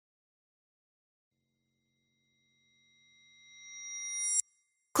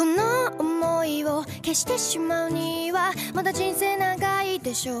この思いを消してしまうにはまだ人生長い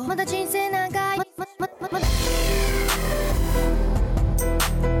でしょまだ人生長いまだ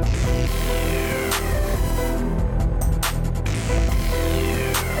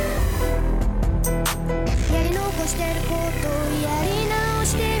やり残してることをやり直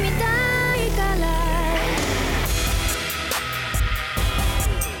してみたいから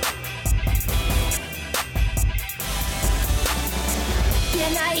言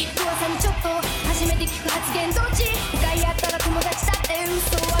えない噂にちょっと初めて聞く発言どっち向かい合ったら友達だって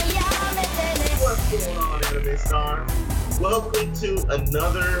嘘はやめてね What's going on, Anime Star? Welcome to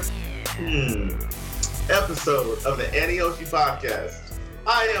another episode of the Anioshi Podcast.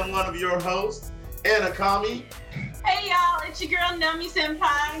 I am one of your hosts, Anakami. Hey y'all, it's your girl Nami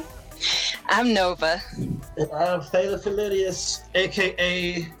Senpai. I'm Nova. And I'm Thaler Filidius,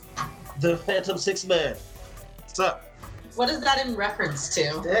 aka the Phantom Six Man. What's up? What is that in reference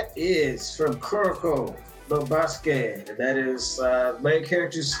to? That is from Kuroko no Basuke, and that is main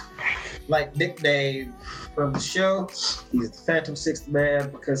character's like nickname from the show. He's the Phantom Sixth Man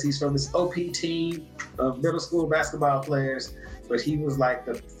because he's from this OP team of middle school basketball players, but he was like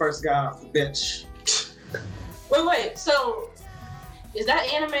the first guy off the bench. Wait, so is that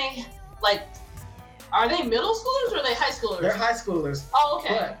anime like, are they middle schoolers or are they high schoolers? They're high schoolers. Oh,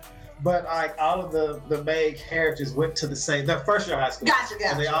 okay. But like all of the main characters went to the same, their first year high school. Gotcha.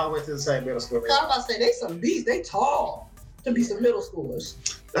 And they all went to the same middle school. I was about to say, they some beasts. They tall to be some middle schoolers.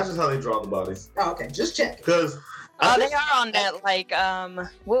 That's just how they draw the bodies. Oh, okay, just check. Because They are on that, like,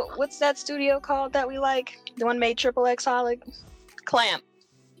 what's that studio called that we like? The one made Triple X Holic? Clamp.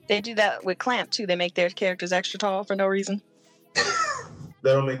 They do that with Clamp, too. They make their characters extra tall for no reason.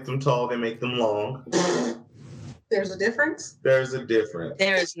 they don't make them tall, they make them long. There's a difference? There's a difference.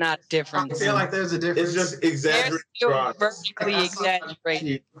 There is not a difference. I feel like there's a difference. It's just They're exaggerated still drawings. vertically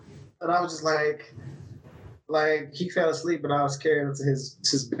exaggerated. And I was just like he fell asleep and I was carrying him to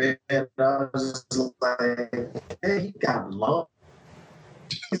his bed. And I was just like, hey, he got long.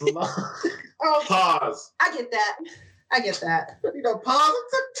 He's long. Oh, Pause. I get that. You know, pause.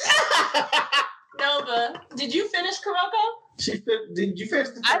 Nova, did you finish Kuroko? Did you finish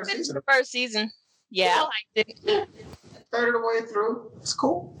the I first finished season? the first season. Yeah, I liked it. Third of the way through. It's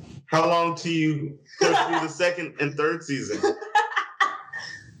cool. How long till you push through the second and third season?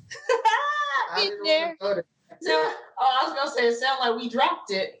 I didn't really know that. I was gonna say it sounded like we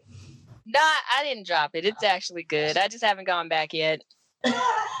dropped it. Nah, I didn't drop it. It's actually good. I just haven't gone back yet. It'd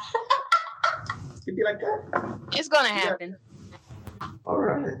be like that. It's gonna happen. All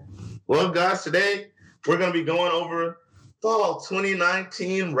right. Well, guys, today we're going to be going over Fall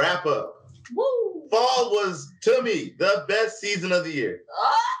 2019 wrap-up. Woo! Fall was, to me, the best season of the year.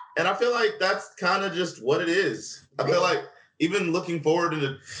 And I feel like that's kind of just what it is. I feel like even looking forward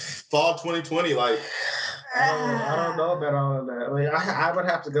into Fall 2020, like... I don't know about all of that. I mean, I would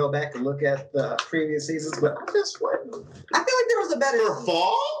have to go back and look at the previous seasons, but I'm just waiting. I feel like there was a better For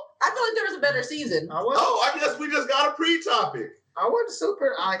fall? I feel like there was a better season. I guess we just got a pre-topic. I wasn't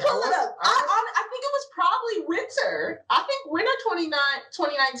super. Pull it up. I think it was probably winter. I think winter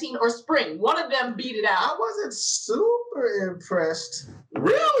 2019 or spring. One of them beat it I out. wasn't super impressed.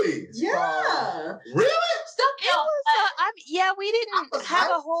 Really? Yeah. Really? Stuff It else. was, we didn't have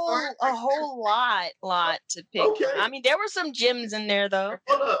a whole lot to pick. Okay. I mean, there were some gems in there though.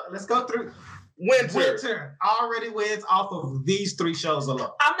 Hold up. Let's go through. Winter. already wins off of these three shows alone.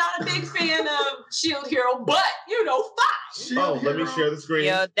 I'm not a big fan of Shield Hero, but fine. Oh, let me share the screen.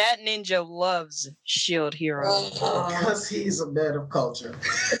 Yeah, that ninja loves Shield Hero. Because he's a man of culture.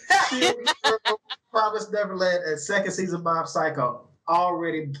 Shield Hero, Promised Neverland, and second season Mob Psycho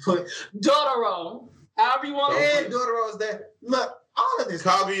already put. Dotaro. However you want to And put it. Doro's there. Look, all of this.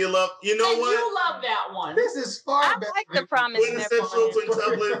 Kaguya love. You know And what? you love that one. This is far I better. like the Promised Quintessential Neverland.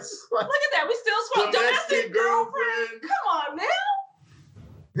 quintuplets. Look at that. We still smoke. Domestic girlfriend. Come on, man.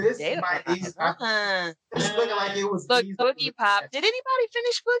 This They don't might have easy. fun. It's looking like it was. Look, easy. Boogie Pop. Did anybody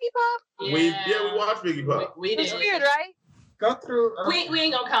finish Boogie Pop? We watched Biggie Pop. We It's did. weird, right? Go through. We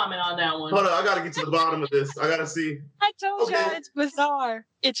ain't gonna comment on that one. Hold on, I gotta get to the bottom of this. I gotta see. I told Okay. y'all it's bizarre.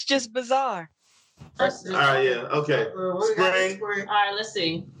 It's just bizarre. All right, yeah, okay. What we got this Spring. All right, let's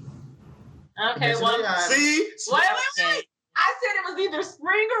see. Okay, This one. is- See? Wait. Okay. I said it was either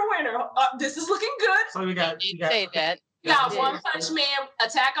spring or winter. This is looking good. So we got. I did say that. We got Yeah. One Punch Man,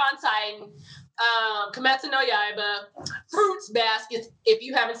 Attack on Titan, Kimetsu no Yaiba, Fruits Basket. If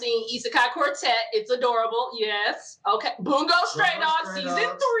you haven't seen Isekai Quartet, it's adorable. Yes. Okay. Bungo Stray Dogs Stray season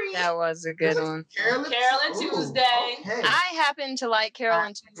Dogs. 3. That was a good one. Carol and Tuesday. Okay. I happen to like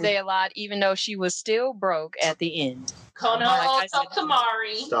Carolyn Tuesday a lot, even though she was still broke at the end. Kono Like I said-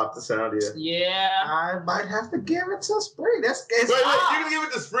 Tamari. Stop the sound, yeah. Yeah. I might have to give it to Spring. It's Wait, you're gonna give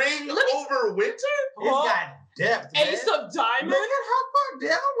it to spring over winter? got depth, man. Ace of Diamonds. Look at how far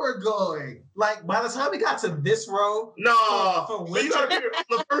down we're going. Like, by the time we got to this row, No, For but you gotta figure,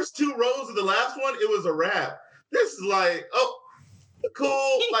 the first 2 rows of the last one, it was a wrap. This is like,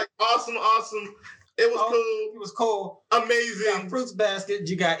 cool, like awesome. It was it was cool. cool, You got amazing. Fruits Basket.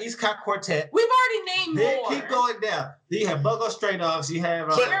 You got Isekai Quartet. We've already named Then more. keep going down. Then you have Bungo Stray Dogs. You have.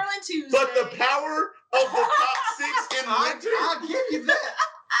 But- Carol and Tuesday. But the power of the top 6 in winter I'll give you that.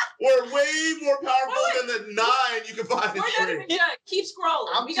 were way more powerful than the 9 you can find in We're not spring. even done. Keep scrolling.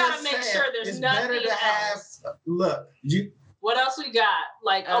 I'm We gotta just make saying, sure there's it's nothing better to have. else. Look, you. What else we got?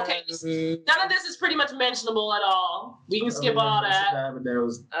 Like, okay, Um, none of this is pretty much mentionable at all. We can skip all that. There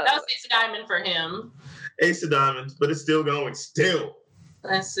was. That was Ace of Diamond for him. Ace of Diamonds, but it's still going. Still.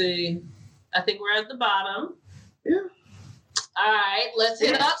 Let's see. I think we're at the bottom. Yeah. All right, let's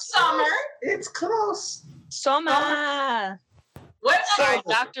hit up summer. It's close. Soma. What? So-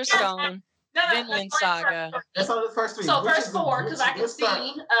 Dr. Stone. No, Vinland that's right. Saga. That's only the first 3. So Which first is the- 4, because I can let's start.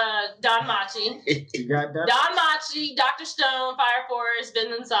 see Don Machi. You got that. Don Machi, Dr. Stone, Fire Force,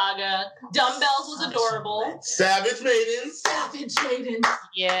 Vinland Saga. Dumbbells was adorable. Savage Maidens. Savage Maiden.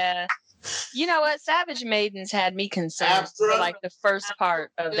 Yeah. You know what? Savage Maidens had me concerned Astra. for like the first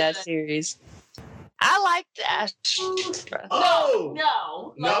part of that series. I liked Astra. Oh!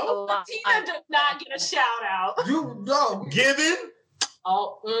 No. No? Like, Tina did not get a shout out. You know. Given?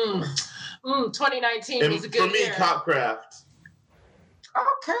 Oh, 2019 And was a for good me, year. Copcraft.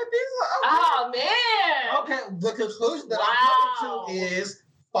 Okay, these are. Oh man. Okay, the conclusion that Wow. I'm coming to is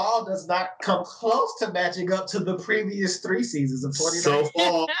fall does not come close to matching up to the previous 3 seasons of 2019. So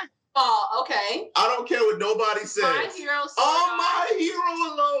far, Oh, okay. I don't care what nobody says. My Hero. On My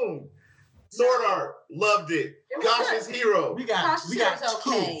Hero alone. Sword Art, loved it. It was Cautious Hero. we got Hero's 2.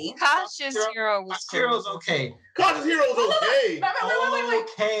 okay. Cautious Hero was cool. Hero's okay. Cautious Hero's okay. Wait.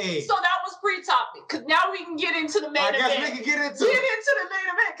 Okay. So that was pre-topic, because now we can get into the main I guess event. we can get into Get it. into the main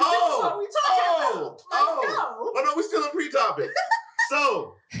event, because this is what we talking about. Let's go. Oh no, we're still in pre-topic.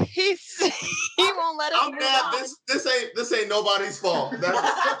 So He won't let us I'm move mad. on. This ain't nobody's fault.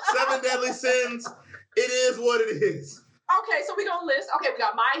 That's 7 deadly sins. It is what it is. Okay, so we gonna list. Okay, we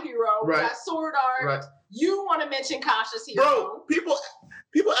got My Hero. We Right. got Sword Art. Right, You want to mention Cautious Hero? bro.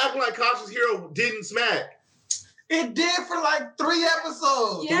 People acting like Cautious Hero didn't smack. It did for like 3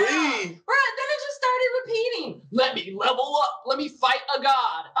 episodes. Yeah. 3. Bruh, then it just started repeating. Let me level up. Let me fight a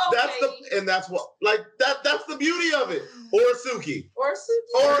god. Okay. That's what that's the beauty of it. Orisuki. Or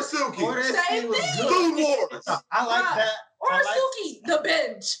Same Same thing. Food Wars. I like Bruh. that. Suki, the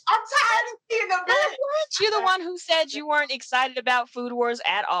bench. I'm tired of seeing the bench. Weren't you the one who said you weren't excited about Food Wars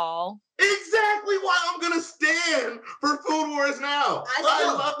at all? Exactly why I'm gonna stand for Food Wars now. I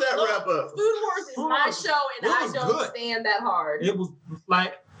love that Look, wrap up. Food Wars is my show, and it I was don't good. stand that hard. It was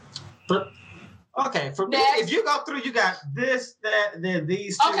like, okay, for me, Next. if you go through, you got this, that, and then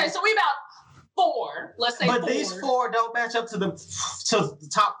these 2. Okay, so we about 4. Let's say but 4. these 4 don't match up to the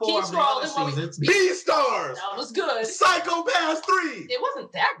top 4 Keep of the other scrolling while we- seasons. B-Stars. That was good. Psychopaths 3. It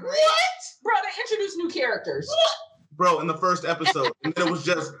wasn't that great. Bro, they introduced new characters. Bro, in the first episode, and then it was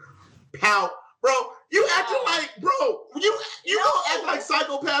just pout. Bro, you acting like, bro, you No. don't act like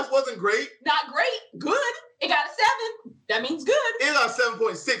Psychopaths wasn't great. Not great. Good. It got a 7. That means good. It got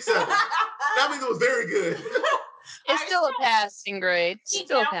 7.67. That means it was very good. It's still a passing grade.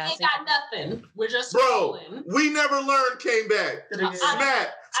 Still Ain't passing. got nothing. We're just Bro, scrolling. We Never Learned came back.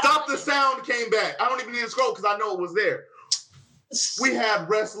 Matt, Stop the Sound came back. I don't even need to scroll because I know it was there. We had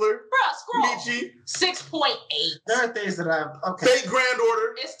Wrestler, Bruh, scroll. Michi, 6.8. There are things that okay. Fate Grand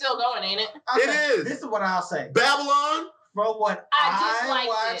Order, It's still going, ain't it? Okay, It is. This is what I'll say. Babylon. From what I I disliked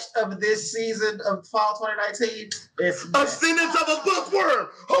watched of this season of fall 2019, it's Ascendance of a Bookworm.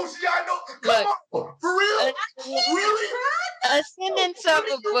 Hoshiano. Come on. For real? Really? Ascendance of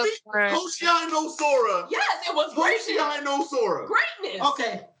a bookworm. Hoshiano Sora. Yes, it was greatness. Hoshiano Sora. Greatness.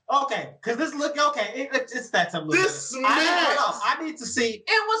 okay, because this look okay. It stacks up a little This bit. smacks. I need to see.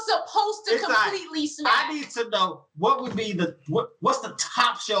 It was supposed to It's not- completely smack. I need to know what would be what's the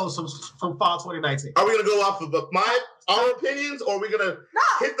top shows from fall 2019. Are we gonna go off of our opinions, or are we gonna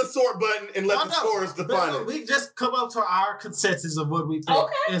hit the sort button and let the scores define it? We just come up to our consensus of what we think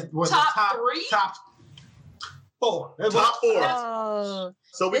Okay. was Top the top 3? top. 4. Top 4. Oh,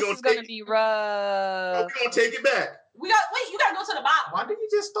 So we're this gonna is gonna take. be We're rough. gonna take it back. You gotta go to the bottom. Why didn't you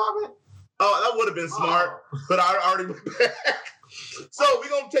just start with? Oh, that would have been smart, but I already went back. So we're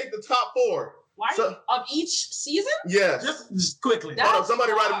gonna take the top 4. Why are So- you, of each season? Yes. Just quickly. That- Hold on,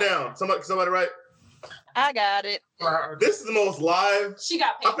 somebody write them That's down. Somebody write. I got it. This is the most live. She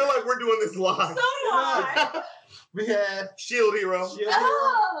got I paid. feel like we're doing this So live. do I. We had Shield Hero. Shield Hero.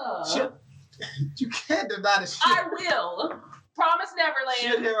 Oh. Shield- You can't deny the Shield. I will. Promise Shield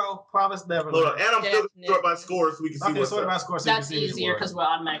Neverland. Hero, Promise Neverland. Hold on, and I'm still gonna Definitely. sort by score so we can see Okay, what's sort up. by score. So you That's can see easier what because we're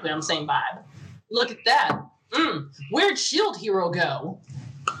automatically on the same vibe. Look at that. Where'd Shield Hero go?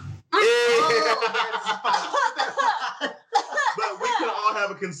 But we can all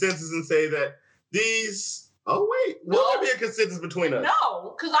have a consensus and say that these. Oh wait, will there be a consensus between us?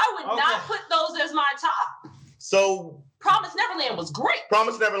 No, because I would not Okay. put those as my top. So Promise Neverland was great.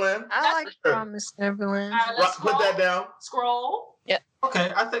 Promise Neverland. I like Sure. Promise Neverland. All right, let's Put that down. Scroll.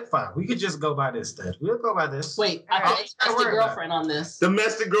 Okay, I think fine. We could just go by this then. We'll go by this. Wait, I All put right. Domestic Don't worry about Girlfriend on this.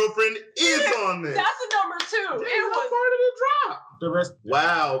 Domestic Girlfriend is on this. That's a number 2. Damn, It how was. far did it drop? The rest.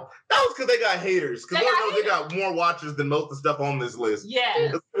 Wow, that was because they got haters. Because They got they got more watchers than most of the stuff on this list.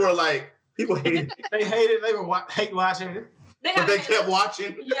 Yeah. They were like people hated, it, They hated. They were hate watching it. but they kept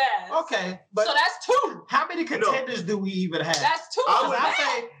watching. Yes. Okay, but So that's 2. how many contenders do we even have? That's 2. I would-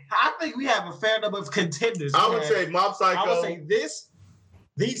 I think we have a fair number of contenders. I We would have- say Mob Psycho, I would say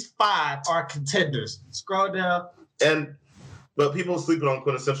these 5 are contenders. Scroll down. but people sleeping on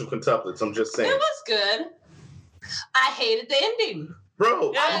quintessential quintuplets. I'm just It saying, was good. I hated the ending.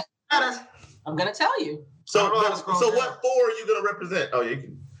 bro. I- Matter. I'm gonna tell you. So, I don't know how to scroll so down. what 4 are you gonna represent? Oh, you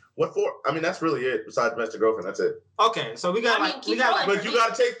can. What 4? I mean, that's really it. Besides Domestic Girlfriend, that's it. Okay, so we got I mean, we keep got going. like But you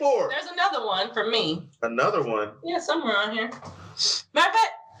gotta take 4. There's another one for me. Another one. Yeah, somewhere on here. Matter of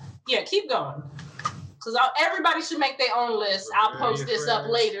fact, yeah, keep going. Because everybody should make their own list. I'll post this up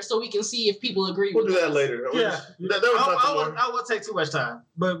later so we can see if people agree We'll with do that us. later. Yeah. That was nothing more. I won't take too much time,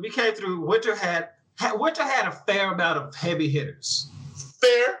 but we came through. Winter had a fair amount of heavy hitters.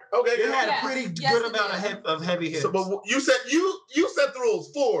 Fair. Okay. It had Yes. a pretty Yes, good it amount did. of heavy hitters. So, but you set the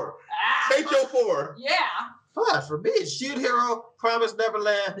rules. 4. Ah, Take your 4. yeah. Fine, for me, Shield Hero, Promise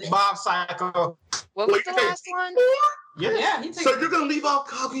Neverland, Mob Psycho. What was Wait, the you last one? Yeah. Yeah, he takes So you're gonna leave off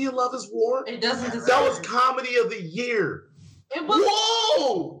Kaguya Love is War? it doesn't deserve That was it. comedy of the year. It was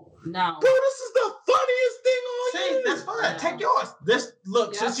Whoa! no. Bro, this is the funniest thing all See, year. that's fine. Take yours. This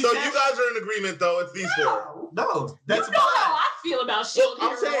look, Yeah. since So you you said guys are in agreement though, it's these 4. no, that's you know fine. how I feel about Well, Shield I'm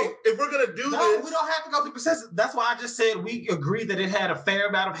Hero. saying if we're gonna do No, this, we don't have to go through consensus. That's why I just said we agree that it had a fair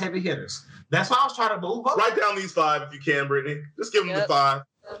amount of heavy hitters. That's why I was trying to move on. write down these 5 if you can, Brittany. Just give them the Yep. 5.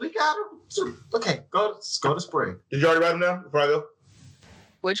 We got them. Okay, go to spring. Did you already write them down before I go?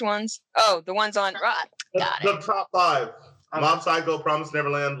 Which ones? Oh, the ones on. Right. Got The it. top 5. Mob Psycho, Promise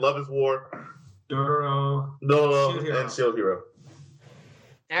Neverland, Love is War, Duro. Dolo, Shield Hero. and Shield Hero.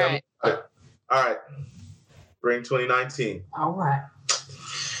 All right. All right. Bring 2019. All right.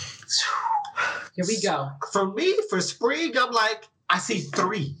 Here we go. For me, for spring, I'm like, I see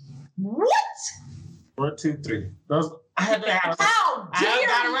 3. What? 1, 2, 3. Those I haven't got How I haven't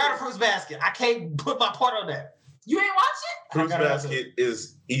got dare around you? to Fruits Basket. I can't put my part on that. You ain't watch it? Fruits I gotta- Basket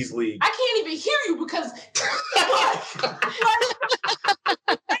is easily. I can't even hear you because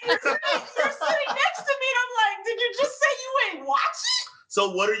you're sitting next to me and I'm like, did you just say you ain't watch it?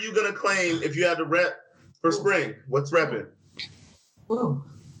 So what are you gonna claim if you had to rep for spring? What's repping? Ooh.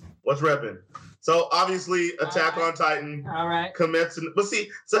 What's repping? So obviously Attack Alright. on Titan, All right. Kimetsu. But see,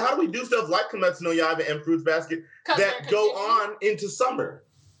 so how do we do stuff like Kimetsu no Yaiba and Fruits Basket 'Cause that they're go continuing. on into summer?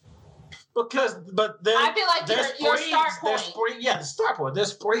 But then I feel like there's your spring, start there's point. spring, yeah, the start point.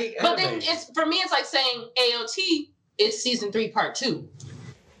 There's spring. But then anime. it's for me, it's like saying AOT is season 3, part 2.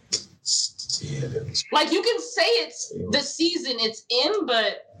 Yeah, Like you can say it's the season it's in,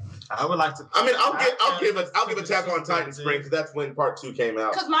 but I would like to. I mean, I'll give Attack on Titan spring because that's when part 2 came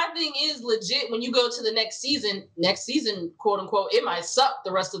out. because my thing is legit when you go to the next season, quote unquote, it might suck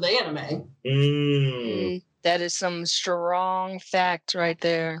the rest of the anime. Mm. That is some strong fact right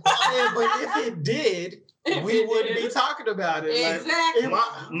there. Yeah, but if it did, we wouldn't be talking about it. Like, Exactly.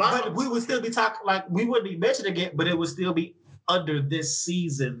 but we would still be talking like we wouldn't be mentioning it, but it would still be under this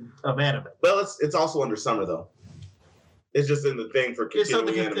season of anime. Well, it's also under summer though. It's just in the thing for It's under,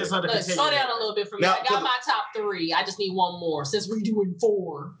 continuing anime. it's under Look, slow down a little bit for me. Now, I got my top 3. I just need one more since we're doing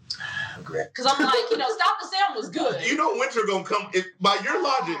 4. Great. Because I'm like, Stop the Sound was good. You know winter gonna come by your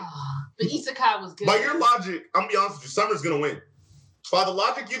logic. But Isekai was good. By your logic, I'm gonna be honest with you, summer's gonna win. By the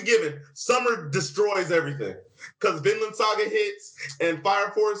logic you've given, summer destroys everything. because Vinland Saga hits and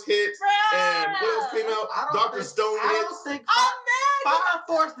Fire Force hits and what else came out? Dr. Stone I hits. don't think Fire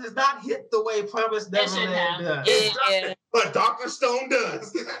Force does not hit the way Promised It should Neverland have. does. Yeah. But Dr. Stone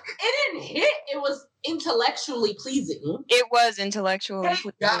does. It didn't hit. It was intellectually pleasing. It was intellectually.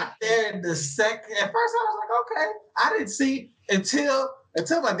 They got there in the second. At first, I was like, okay. I didn't see until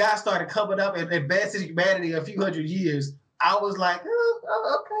my guy started coming up and advancing humanity a few hundred years. I was like,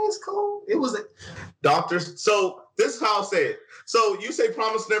 oh, okay, it's cool. It was a So this is how I'll say it. So you say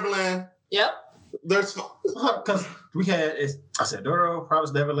Promised Neverland. Yep. There's because we had I said Doro,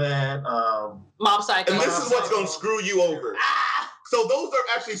 Promised Neverland, Mob Psycho. and this is what's gonna screw you over. Ah! So those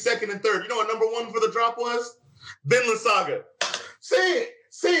are actually second and third. You know what number one for the drop was? Vinland Saga. Say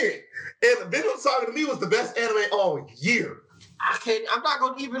it. And Vinland Saga to me was the best anime all year. I'm not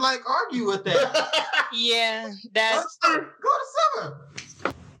gonna even argue with that. Yeah, that's Go to Summer.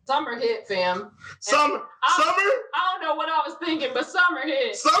 Summer hit, fam. Summer. I don't know what I was thinking, but summer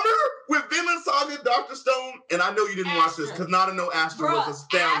hit. Summer with Vinland Saga, Dr. Stone, and I know you didn't watch this because not to know Astra was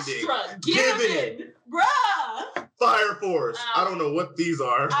astounding. Astra, Given. Bruh. Fire Force. I don't know what these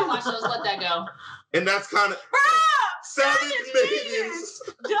are. I watched those. Let that go. And that's kind of Bruh. Savage Maidens. Maidens.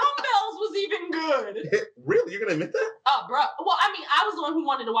 Dumbbells was even good. Really? You're gonna admit that? Oh, bro. Well, I mean, I was the one who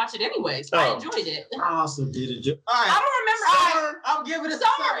wanted to watch it anyways. I Oh. enjoyed it. I also did enjoy. All right, I don't remember. I'm giving it to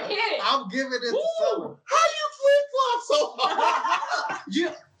Summer Summer. hit. I'm giving it to Woo. Summer. How you flip flop so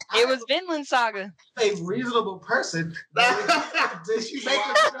hard? it was Vinland Saga. A reasonable person. Did she make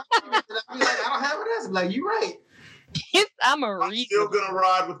a argument that I'd be like, I don't have an answer. Like, you're right. I'm a I'm still reasonable. gonna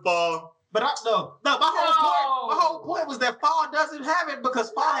ride with Fall. But no. My whole point was that Fall doesn't have it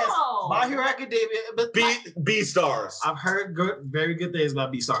because Fall has My Hero Academia. But B stars. I've heard very good things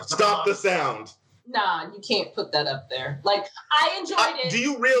about B stars. Stop the Sound. Nah, you can't put that up there. Like, I enjoyed it. Do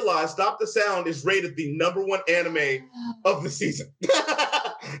you realize Stop the Sound is rated the #1 anime of the season?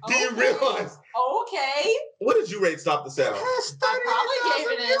 Do you realize? Okay. What did you rate Stop the Sound? It has I probably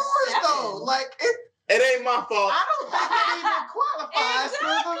gave it a 38,000 7. though. Like it. It ain't my fault. I don't think it even qualifies for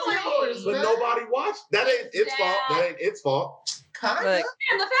the Exactly. viewers. But man. nobody watched. That ain't its fault. That ain't its fault. Kinda. Look,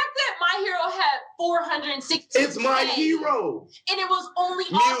 And the fact that My Hero had 416. It's My Hero. And it was only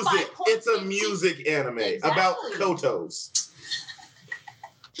off by Music. It's a music anime about Exactly. Kotos.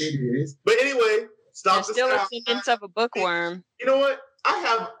 It is. But anyway, Stop there's the still a Sound. sentence of a bookworm. You know what? I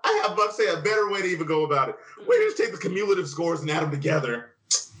have about to say a better way to even go about it. We just take the cumulative scores and add them together.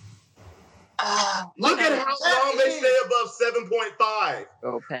 Look at how long they stay above 7.5.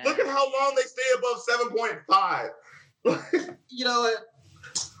 Okay. Look at how long they stay above 7.5. You know what?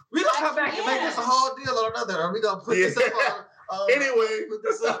 We gonna come back and make this a whole deal on another. Are we gonna put this up on? Anyway, put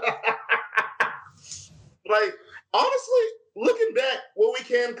this up. like honestly, looking back, what we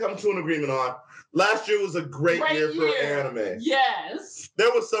can come to an agreement on. Last year was a great year for anime. Yes. There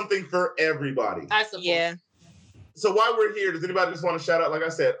was something for everybody. I suppose. Yeah. So while we're here, does anybody just want to shout out? Like I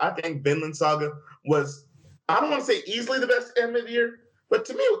said, I think Vinland Saga was, I don't want to say easily the best anime of the year, but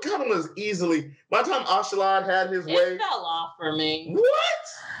to me, it kind of was easily. By the time Ashalad had his way. It fell off for me.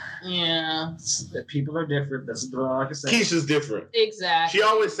 What? Yeah. People are different. That's all I can say. Keisha's different. Exactly. She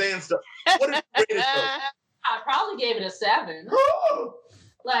always saying stuff. What is the greatest I probably gave it a 7. though?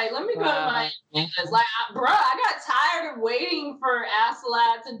 Like, let me go to my Wow. like, bro, I got tired of waiting for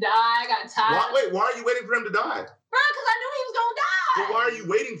Asalad to die. I got tired. Wait, why are you waiting for him to die? Bro, because I knew he was gonna die. But why are you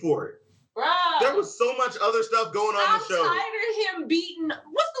waiting for it? Bro, There was so much other stuff going on in I'm the show. tired of him beating.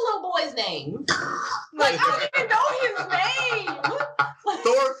 What's the little boy's name? Like, I don't even know his name.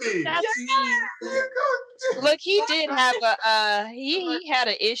 Dorothy. That's Look, he did have he had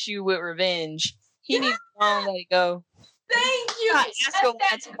an issue with revenge. He needs to let it go. Thank you. Not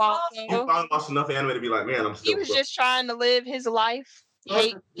Askeladd's fault, You though. finally watched enough anime to be like, man, I'm He still. was just trying to live his life,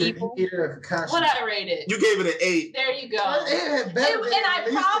 hate people. What I rated? You gave it an 8. There you go. It better And than I at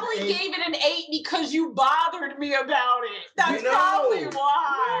least probably an 8. gave it an 8 because you bothered me about it. That's No. probably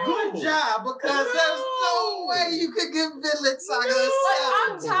why. Good job, because there's no way you could give Vinland Saga a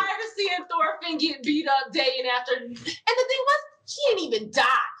Like, I'm 7. tired of seeing Thorfinn get beat up day and after. And the thing was, he didn't even die.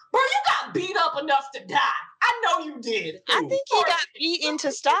 Bro, you got beat up enough to die. I know you did. I think he got beat into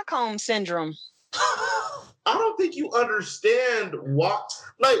Stockholm syndrome. I don't think you understand why.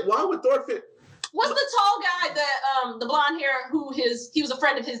 Like, why would Thorfinn? What's the tall guy that the blonde hair who he was a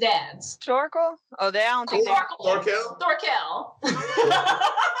friend of his dad's? Torkel? Oh, they I don't think they're Thorkel? Thorkel.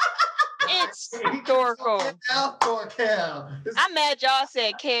 It's Torkel. Thorkel. I'm mad y'all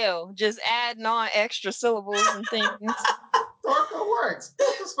said Kale, just adding on extra syllables and things. Thorkel works.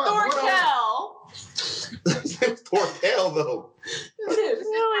 That's fine. Thorkel. Thorkel, though.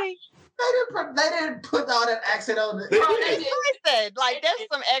 Really? They didn't put all that accent on it. They Bro, did. they did. I said, like, there's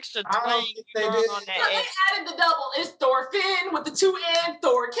some extra I don't twang think they going did. on So that. they added the double. It's Thor Finn with the 2 N,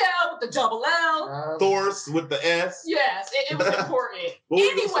 Thor Kel with the double L. Thor's with the S. Yes, it was important. What were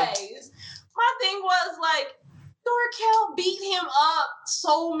you gonna say? Anyways, my thing was like, Thor Kel beat him up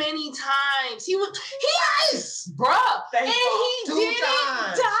so many times. He bruh, They and he fought 2 didn't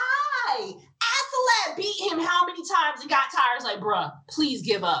times. die. Astolat beat him how many times and got tired? It's like, bruh, please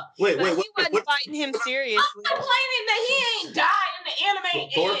give up. Wait, But wait, he wasn't what? fighting him seriously. I'm complaining that he ain't die in the anime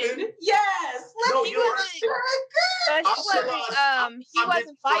Thorfinn? end. Yes, No, he you're was But Ocelot- he wasn't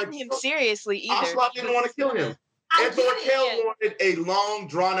didn't fighting like- him seriously either. Ocelot didn't want to kill him. I And get it. Thorkel yeah. wanted a long,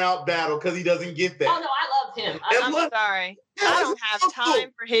 drawn-out battle because he doesn't get that. Oh no, I love him. And I'm look, sorry. yeah, I don't it's have so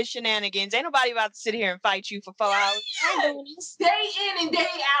time for his shenanigans. Ain't nobody about to sit here and fight you for 4 hours. I ain't doing this. Day in and day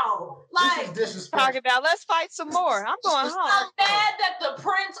out. This Like, is Talk disrespectful. about let's fight some more. I'm going home. I'm mad that the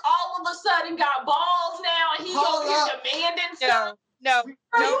prince all of a sudden got balls now and he's Hold over here up. demanding stuff. No,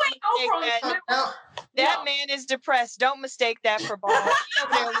 Bro, no, you ain't no mistake pro. that. That No. man is depressed. Don't mistake that for balls. He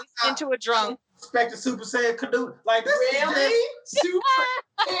over there listening to a drunk. Respect the Super Saiyan Canute. Like this Really? Super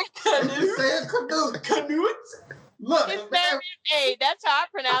is just Canute? Saiyan Canute. Canute? Look, His man, name is A. That's how I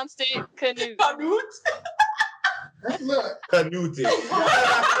pronounced it. Canute. Canute? look. Canute.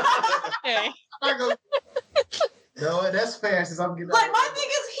 Okay. I go. No, that's fair since I'm getting Like, my thing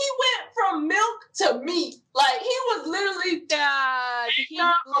is, he went from milk to meat. Like, he was literally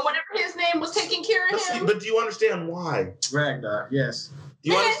or whatever his name was taking care of But see, him. but do you understand why? Ragnar, yes.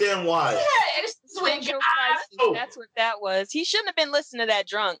 Do you understand why? Yeah, it's with Existential God. crisis. Oh. That's what that was. He shouldn't have been listening to that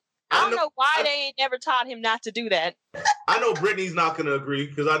drunk. I don't know why they ain't never taught him not to do that. I know Brittany's not going to agree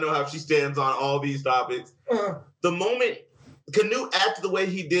because I know how she stands on all these topics. The moment Canute acted the way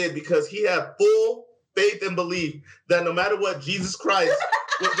he did because he had full faith and belief that no matter what, Jesus Christ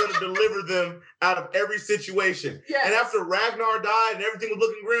was going to deliver them out of every situation. Yes. And after Ragnar died and everything was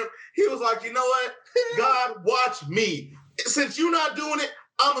looking grim, he was like, you know what? God, watch me. Since you're not doing it,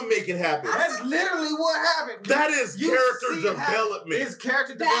 I'm going to make it happen. That's literally what happened. That is You character see it happen. development. It's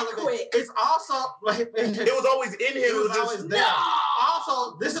character That development. quick. It's also like It was always in him. It was just- always there.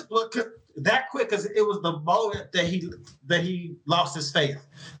 Also, this is what that quick because it was the moment that he lost his faith.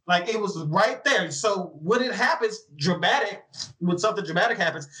 Like it was right there. So when it happens, when something dramatic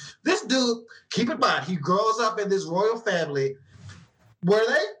happens, this dude, keep in mind, he grows up in this royal family where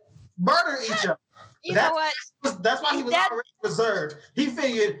they murder each other. You know That's- what? That's why he was That- already reserved. He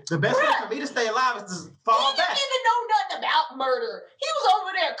figured the best way for me to stay alive is to He fall didn't back. even know nothing about murder. He was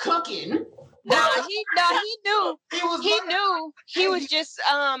over there cooking. He knew. He was He murdered. knew. He was just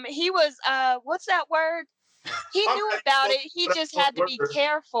he was what's that word? He knew Okay, about it. He but- just had to be but-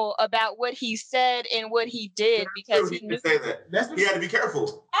 careful about what he said and what he did because he he knew didn't say that. That's He had to be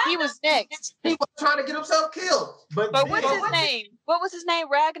careful. he was next. he was trying to get himself killed. But What's his name? What was his name?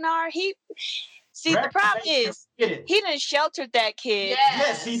 Ragnar? See, the problem is Get it. he done sheltered that kid.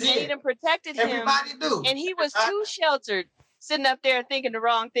 Yes, he And he did. done protected him. Everybody do. And he was too sheltered, sitting up there thinking the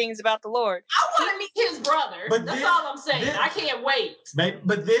wrong things about the Lord. I want to meet his brother. But That's then- all I'm saying. then- I can't wait.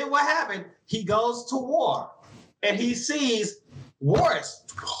 But then what happened? He goes to war, and he sees war is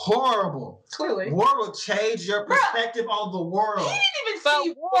horrible. Clearly. War will change your perspective on the He world. didn't even But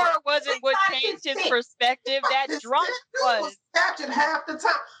see war wasn't what Not his changed his thing. perspective. That This drunk dude was. captured half the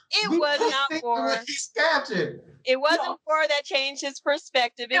time. It We was just not think war. that he's captured. It wasn't No. war that changed his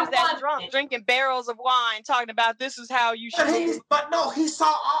perspective. It It was that wasn't. drunk drinking barrels of wine, talking about this is how you should. But no, he saw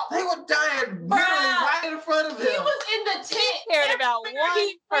all. They were dying literally Bruh. right in front of He him. was in the tent. Cared about Everywhere one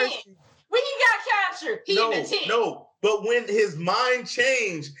he went. person. When he got captured, he in the tent. No. But when his mind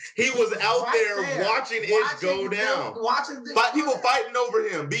changed, he was out Right there watching it go down. Watching the People fighting over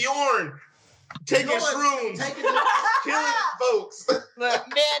him. Bjorn taking shrooms, killing folks. Look,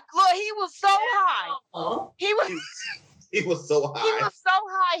 man, look, he was so high. Huh? He was He was so he high. was so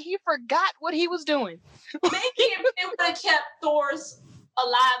high he forgot what he was doing. Maybe if they would have kept Thor's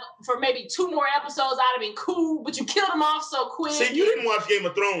alive for maybe 2 more episodes, I'd have been cool. But you killed him off so quick. See, you didn't watch Game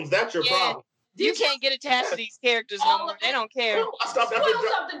of Thrones. That's your Yeah. problem. You can't get attached to these characters All no more. of They it. don't care. I stopped after. Spoil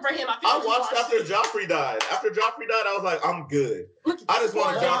something for him. I, feel I like you watched after it. Joffrey died. After Joffrey died, I was like, I'm good. Look at I just this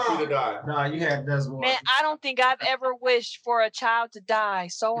wanted boy. Joffrey to die. Nah, you had Desmond. Man, I don't think I've ever wished for a child to die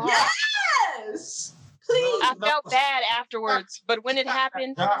so hard. Yes. Please. I felt bad afterwards, but when it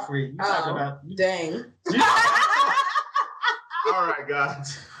happened, Joffrey, you talking about? Dang. All right,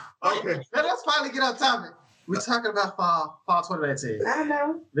 guys. Okay. Now let's finally get on topic. We're talking about fall 2019. I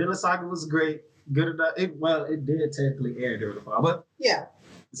know. Vinland Saga was great, good enough. It did technically air during the fall, but Yeah.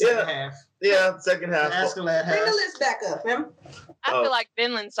 the second Yeah. half, Yeah, second the half. Askeladd Bring the half. list back up, man. I feel like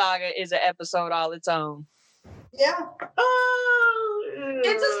Vinland Saga is an episode all its own. Yeah.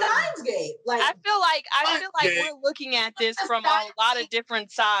 It's a Steins Gate. Like I feel like Okay. we're looking at this from a lot of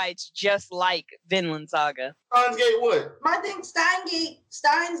different sides, just like Vinland Saga. Steins Gate what? my thing,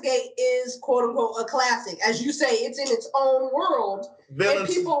 Steins Gate is quote unquote a classic. As you say, it's in its own world. Vinland, And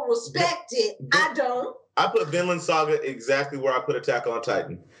people respect it. I don't. I put Vinland Saga exactly where I put Attack on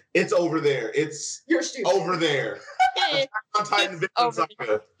Titan. It's over there. It's You're stupid. over there. Attack on Titan, Vinland Over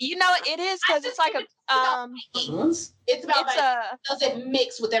Saga. You know, it is because it's like a It's about it's that a doesn't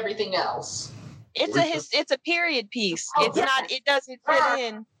mix with everything else. it's a period piece. Oh, It's yeah. not. It doesn't fit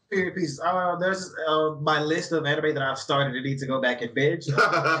in. Period pieces. There's my list of anime that I've started to need to go back and binge.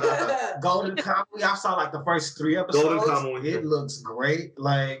 Golden Kamuy. I saw like the first 3 episodes. Golden Kamuy. It looks great.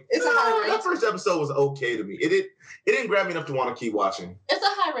 Like It's a high That rate. first episode was okay to me. It didn't grab me enough to want to keep watching. It's a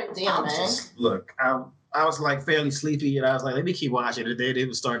high rate I'm anime. just, look, I was like fairly sleepy, and I was like, let me keep watching. And then it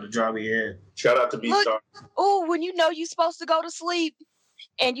was starting to draw me in. Shout out to B-Star. Oh, when you know you're supposed to go to sleep,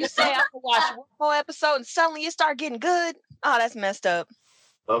 and you say I'm gonna watch one more episode, and suddenly it start getting good. Oh, that's messed up.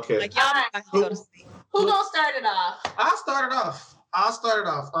 Okay. Like y'all know I can go to sleep. Who gonna start it off? I'll start it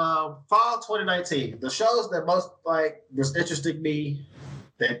off. Fall 2019. The shows that most like was interested me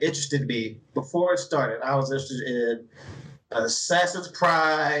before it started. I was interested in Assassin's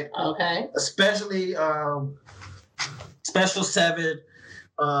Pride, Okay. especially Special 7,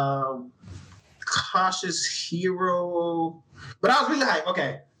 Cautious Hero. But I was really hyped.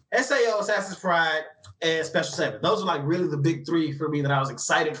 Okay. SAO, Assassin's Pride, and Special 7. Those are like really the big 3 for me that I was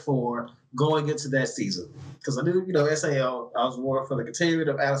excited for going into that season. Because I knew, SAO, I was more for the continuing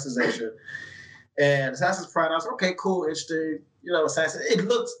of Alicization. And Assassin's Pride, I was like, okay, cool, interesting. Assassin. It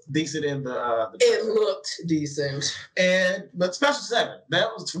looked decent in the It looked decent. but Special 7, that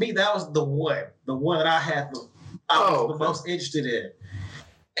was for me, that was the one that I was the most interested in.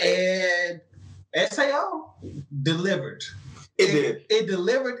 And SAO delivered. It did. It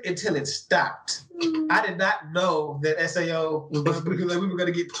delivered until it stopped. I did not know that SAO was we were going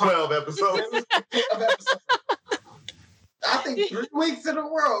to get 12 episodes. I think 3 weeks in a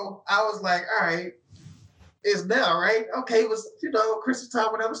row, I was like, all right, it's now, right? Okay, it was, Christmas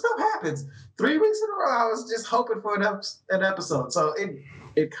time, whatever, stuff happens. 3 weeks in a row, I was just hoping for an episode. So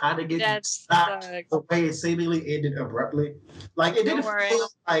it kind of gets That stopped sucks. the way it seemingly ended abruptly. Like, it didn't Don't worry. feel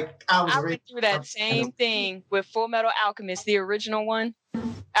like I was I ready. went through that same thing with Full Metal Alchemist, the original one.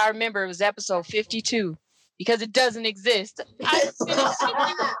 I remember it was episode 52 because it doesn't exist. I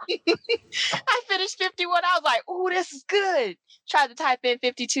finished 51. I was like, "Ooh, this is good." Tried to type in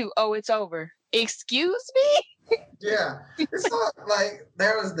 52. Oh, it's over. Excuse me? Yeah. It's not like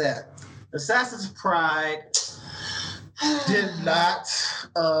there was that. Assassin's Pride did not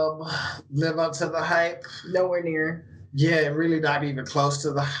live up to the hype. Nowhere near. Yeah, really not even close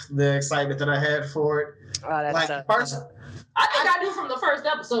to the excitement that I had for it. Oh, that's Like first, I think I knew from the first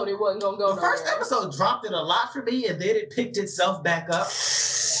episode it wasn't gonna go the first nowhere. episode dropped it a lot for me, and then it picked itself back up.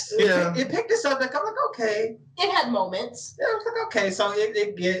 Yeah. It picked itself back up. Like, okay, It had moments. yeah, I was like, okay, so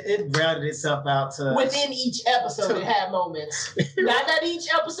it rounded itself out to Within each episode, it had moments. Not that each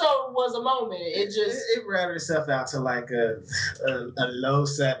episode was a moment. It just, it rounded itself out to like a low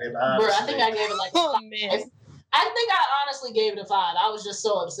 7. bro, I Honestly. think I gave it like a Oh 5. man. I think I honestly gave it a 5. I was just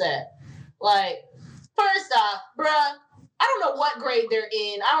so upset. Like, first off, bruh, I don't know what grade they're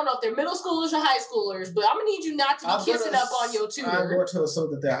in. I don't know if they're middle schoolers or high schoolers, but I'm gonna need you not to be I'm kissing gonna- up on your I'm tutor. going to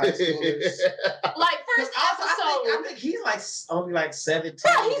assume that they're high schoolers. Like, first I episode, think he's like only like 17.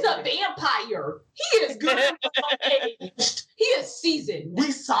 bruh, he's a vampire. He is good aged. He is seasoned.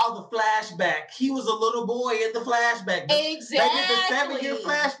 We saw the flashback. He was a little boy in the flashback. They did the 7-year Exactly.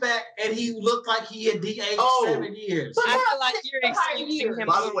 flashback, and he looked like he had de-aged Oh. 7 years. But I feel like Six you're vampire excusing years. him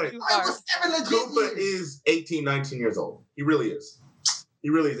By a the little way, too It hard. was 7 legit Koopa years. is 18, 19 years old. He really is. He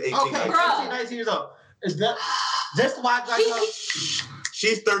really is 18, Okay, 19. Bruh. 18, 19 years old. Is that that's why I got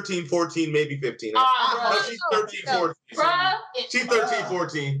She's 13, 14, maybe 15. Ah, No, bruh. she's 13, 14. Bruh, She's 13,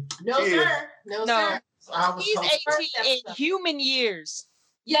 14. no She is. sir, no No. sir. I was He's hoping- 18 in human years.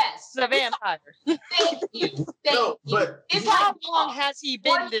 Yes, He's a vampire. thank you. Thank No, you. but It's How like long has he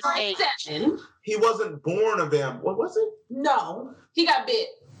been this age? 1.7. he wasn't born a vampire. What was it? No, he got bit.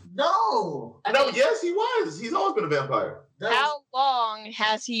 No. I No, think. yes, he was. He's always been a vampire. That was- How long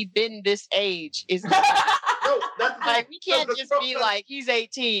has he been this age? Is No, that's the like thing. we can't No, just the- be like he's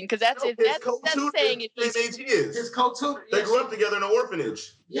 18 because that's No, it. his That's co-tutor saying is it. the same age he is. his co-tutor. They Yes. grew up together in an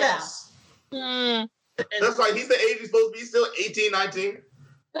orphanage. Yes. Hmm. That's right. He's the age he's supposed to be. Still 18, 19.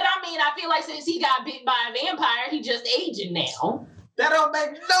 But I mean, I feel like since he got bit by a vampire, he just aging now. That don't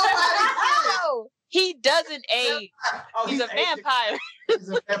make nobody sense. No, he doesn't age. Oh, He's a 18. vampire. He's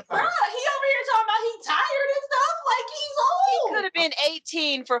a Bruh, vampire. he over here talking about he tired and stuff.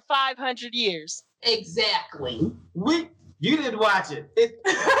 18 for 500 years. Exactly. You didn't watch it.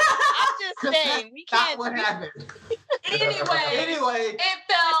 I'm just saying, we That's can't. what happened. Anyway, it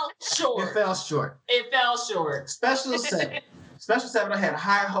fell short. It fell short. It fell short. Special 7. Special 7 I had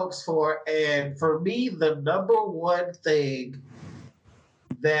high hopes for, and for me, the number one thing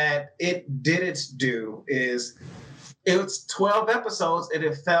that it didn't do is it was 12 episodes and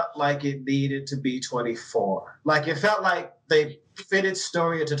it felt like it needed to be 24. Like it felt like they fit its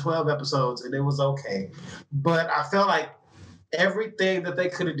story into 12 episodes and it was okay. But I felt like everything that they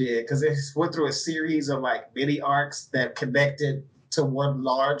could have did, because it went through a series of like mini arcs that connected to one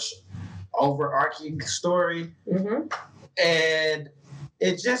large overarching story. Mm-hmm. And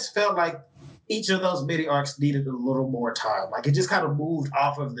it just felt like each of those mini arcs needed a little more time. Like it just kind of moved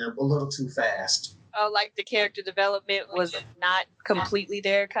off of them a little too fast. Oh, like the character development was not completely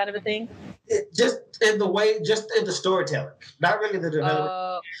there, kind of a thing. It just in the storytelling, not really the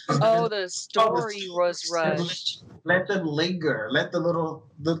development. The story was rushed. Let them linger. Let the little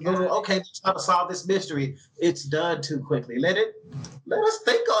okay, let's try to solve this mystery. It's done too quickly. Let us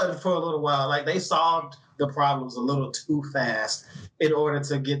think on it for a little while. Like they solved the problems a little too fast in order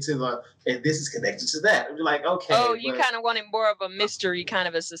to get to and this is connected to that. And you're like, okay. Oh, you kind of wanted more of a mystery, kind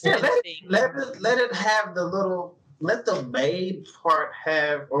of a suspense thing. Let it have let the main part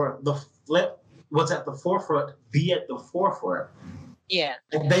have, or what's at the forefront be at the forefront. Yeah.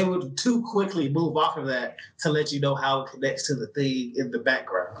 And they would too quickly move off of that to let you know how it connects to the thing in the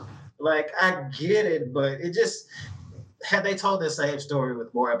background. Like, I get it, but it just, had they told the same story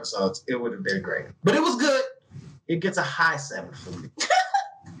with more episodes, it would have been great. But it was good. It gets a high 7 for me.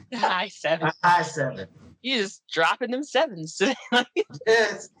 High 7. A high 7. You just dropping them 7s today.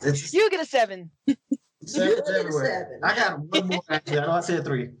 It's You get a 7. 7's everywhere. I got one more. Actually, I know I said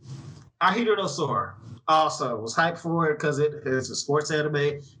 3. Ahiru no Sora also was hyped for it because it's a sports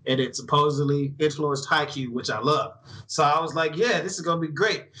anime and it supposedly influenced Haikyuu, which I love. So I was like, yeah, this is going to be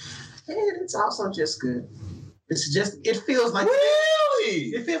great. And it's also just good. It feels like... Really?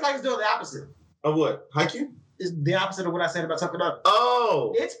 It feels like it's doing the opposite. Of what? Haikyuu? It's the opposite of what I said about Tucker Up.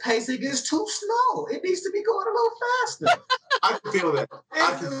 Oh. Its pacing is too slow. It needs to be going a little faster. I can feel that.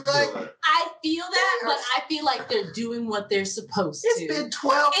 I feel that, but I feel like they're doing what they're supposed to. It's been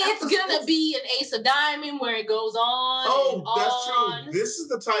 12 It's episodes. gonna be an Ace of Diamond where it goes on. Oh, that's on. true. This is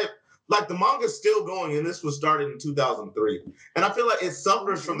the type, like the manga's still going, and this was started in 2003. And I feel like it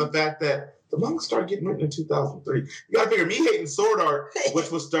suffers from the fact that the manga started getting written in 2003. You gotta figure, me hating Sword Art, which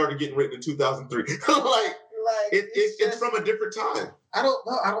was started getting written in 2003. It's from a different time. I don't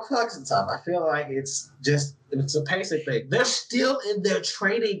know. I don't feel like it's a time. I feel like it's a pacing thing. They're still in their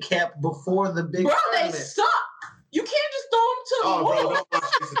training camp before the big Bro, tournament. they suck. You can't just throw them to the Oh, bro, wall. don't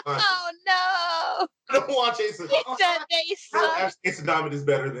watch Ace of Diamond. Oh, no. Don't watch Ace of He said they suck. Ace of Diamond is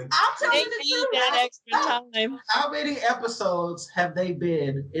better than... I'm telling They you the need truth. that extra time. How many episodes have they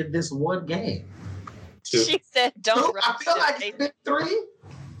been in this one game? Two. She said, don't Two? rush I feel it. like it's been 3.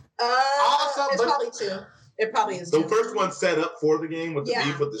 It's but- probably 2. It probably is. The 2. first one set up for the game with the Yeah.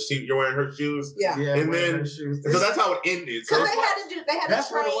 beef with the shoe. You're wearing her shoes. Yeah. And wearing then- her shoes. So that's how it ended. So Because it's they had That's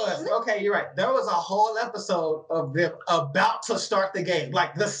to what it train. was. Okay, you're right. There was a whole episode of them about to start the game,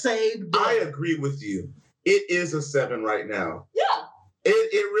 like the same day. I agree with you. It is a 7 right now. Yeah.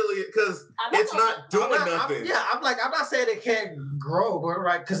 It really, because it's not doing nothing. I'm not saying it can't grow, but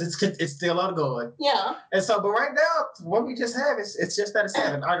right, because it's still ongoing. Yeah. And so, but right now, what we just have is it's just at a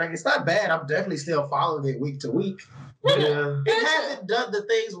 7. Like, it's not bad. I'm definitely still following it week to week. But Yeah. it hasn't done the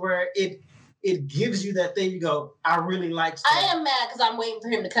things where it gives you that thing. You go, I really like. I am mad because I'm waiting for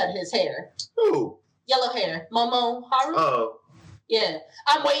him to cut his hair. Who? Yellow hair. Momo Haru? Oh. Yeah.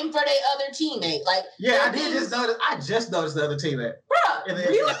 I'm waiting for their other teammate. Like, Yeah, I their did just things- notice. I just noticed the other teammate. Bruh, And then-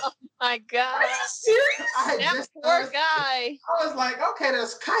 really? Oh, my God. Are you serious? I That just poor noticed. guy. I was like, okay,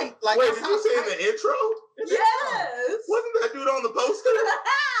 that's Kite. Like, Wait, that's did you say in Kite- the intro? Yes. Wasn't that dude on the poster?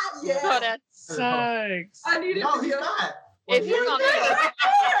 Oh, Yeah. that sucks. I needed No, to he's go. not. If you're gonna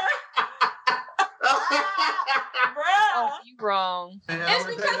Bruh. oh, you wrong. It's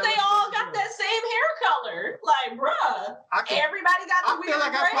because they all got that same hair color. Like, bruh. Everybody got the I weird feel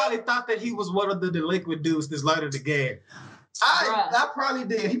like I gray. probably thought that he was one of the delinquent dudes that's learning the game. I probably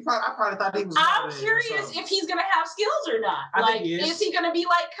did. I probably thought he was. I'm learning or curious something. if he's gonna have skills or not. I Like, think he is. he gonna be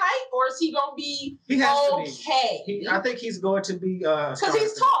like Kite or is he gonna be He has to okay? be. I think he's going to be. Because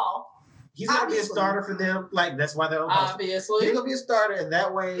he's tall, He's going to be a Obviously. starter for them. Like that's why they're on poster. obviously. He's going to be a starter, and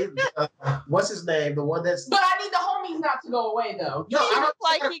that way, what's his name? The one that's But I need the homies not to go away though. no, He I don't looked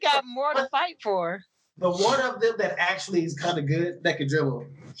like he got more to fight for. the one of them that actually is kind of good that can dribble.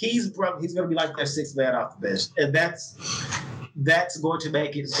 He's going to be like their 6th man off the bench, and that's going to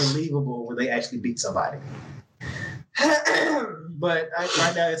make it believable when they actually beat somebody. But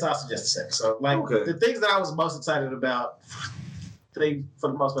right now, it's also just a set. So, like, the things that I was most excited about, they,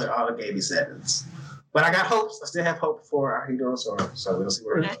 for the most part, all gave me sevens. But I got hopes. I still have hope for our hero sword. So we'll see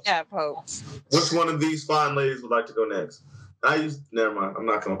where it goes. I have hopes. Which one of these fine ladies would like to go next? Never mind. I'm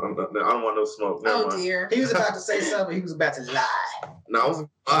not going. I don't want no smoke. Never mind. Dear. He was about to say something. He was about to lie. No, I wasn't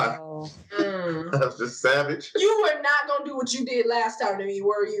lying. Oh. I was just savage. You were not gonna do what you did last time to me,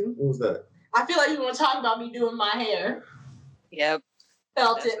 were you? What was that? I feel like you were talking about me doing my hair. Yep.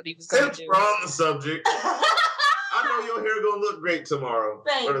 Felt That's it. what he was going to Since do. we're on the subject, I know your hair gonna look great tomorrow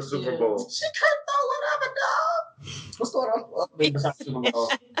Thank for the Super you. Bowl. She couldn't throw whatever, dog. What's going on? Besides Super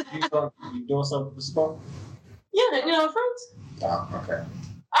Bowl. You doing something for the Super Bowl? Yeah, you know, fruits. Oh, okay.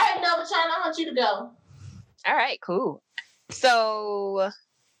 All right, Nova Chan, I want you to go. All right, cool. So,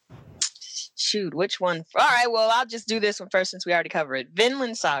 shoot, which one? All right, well, I'll just do this one first since we already covered it.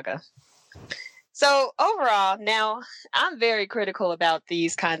 Vinland Saga. So, overall, now, I'm very critical about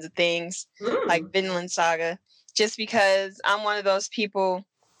these kinds of things, like Vinland Saga, just because I'm one of those people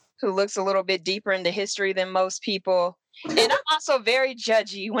who looks a little bit deeper into history than most people. And I'm also very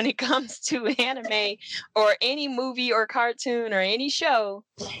judgy when it comes to anime or any movie or cartoon or any show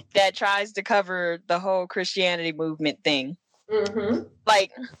that tries to cover the whole Christianity movement thing. Mm-hmm.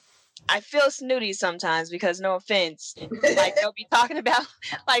 Like, I feel snooty sometimes because, no offense, like they'll be talking about,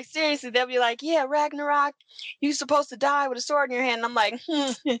 like, seriously, they'll be like, yeah, Ragnarok, you're supposed to die with a sword in your hand. And I'm like,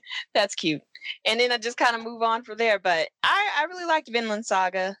 that's cute. And then I just kind of move on from there. But I really liked Vinland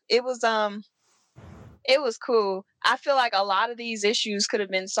Saga. It was cool. I feel like a lot of these issues could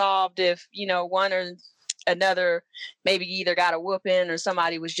have been solved if, you know, one or another maybe either got a whooping or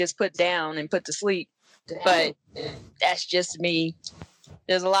somebody was just put down and put to sleep. But that's just me.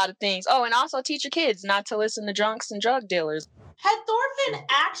 There's a lot of things. Oh, and also teach your kids not to listen to drunks and drug dealers. Had Thorfinn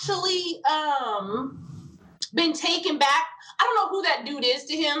actually been taken back? I don't know who that dude is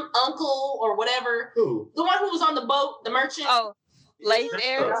to him, uncle or whatever. Who? The one who was on the boat, the merchant. Oh, Leif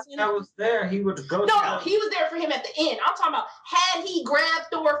Erikson. I was there. He would go. No, he was there for him at the end. I'm talking about, had he grabbed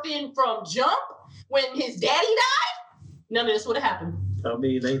Thorfinn from jump when his daddy died, none of this would have happened. I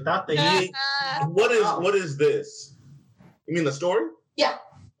mean, they thought they He- What is this? You mean the story? Yeah.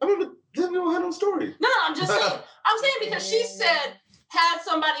 I mean, they don't have no story. No, I'm just saying. I'm saying because she said, had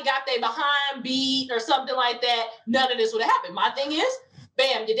somebody got their behind beat or something like that, none of this would have happened. My thing is,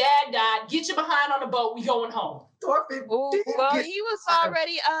 bam, your dad died. Get your behind on the boat. We going home. Thorfinn. Oh, well, he was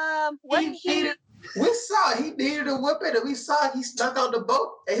already We saw he needed a whooping, and we saw he stuck on the boat,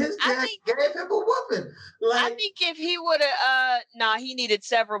 and his dad gave him a whooping. I think if he would have, he needed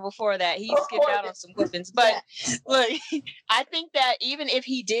several before that. He skipped out on some whoopings. But look, I think that even if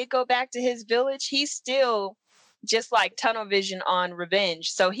he did go back to his village, he's still just like tunnel vision on revenge.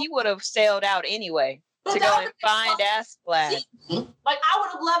 So he would have sailed out anyway to go and find Askeladd. Like, I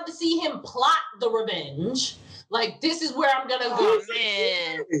would have loved to see him plot the revenge. Like, this is where I'm gonna go. Oh,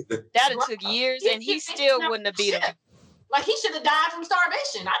 man. That'd have took years, and he still wouldn't have beat him. Like, he should have died from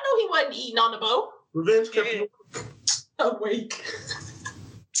starvation. I knew he wasn't eating on the boat. Revenge kept him awake.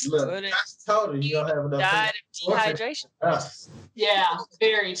 Look, I told her you don't have enough. Died of dehydration. Yeah,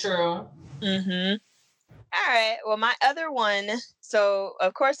 very true. Mm-hmm. All right. Well, my other one. So,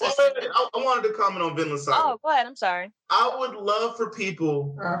 of course, I wanted to comment on Vinland Saga. Oh, go ahead. I'm sorry. I would love for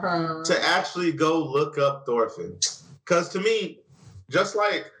people to actually go look up Thorfinn. Because to me, just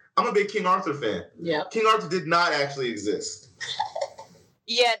like, I'm a big King Arthur fan. Yeah. King Arthur did not actually exist.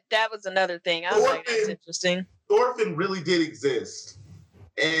 Yeah, that was another thing. I was like, that's interesting. Thorfinn really did exist.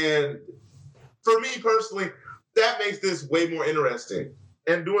 And for me personally, that makes this way more interesting.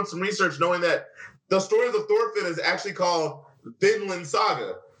 And doing some research, knowing that the stories of Thorfinn is actually called Vinland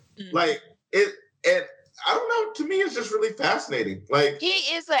Saga. Like, it, and I don't know, to me, it's just really fascinating. Like, he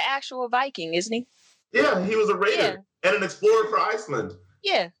is an actual Viking, isn't he? Yeah, he was a raider and an explorer for Iceland.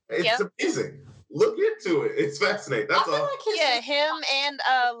 Yeah. It's amazing. Look into it. It's fascinating. That's all. Yeah, him and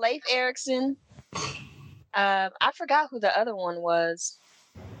Leif Erikson. I forgot who the other one was.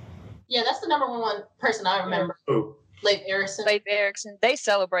 Yeah, that's the number one person I remember. Who? Leif Erikson. Leif Erikson. They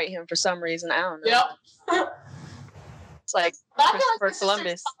celebrate him for some reason. I don't know. Yep. It's like Christopher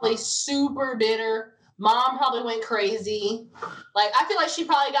Columbus. Probably super bitter. Mom probably went crazy. Like, I feel like she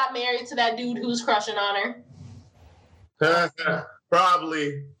probably got married to that dude who was crushing on her.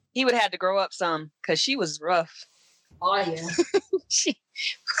 Probably. He would have had to grow up some because she was rough. Oh yeah. she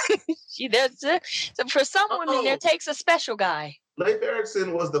there's so for some women there takes a special guy. Leif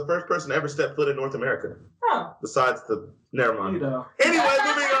Erikson was the first person to ever step foot in North America. Huh. Besides the never mind. You know. Anyway,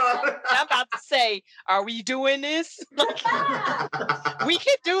 moving on. I'm about to say, "Are we doing this? We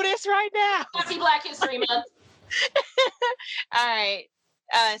can do this right now." Happy Black History Month. All right.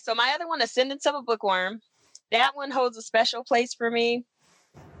 So my other one, Ascendance of a Bookworm. That one holds a special place for me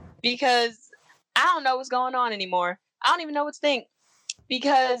because I don't know what's going on anymore. I don't even know what to think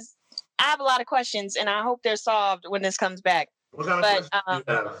because I have a lot of questions and I hope they're solved when this comes back. What kind of questions do you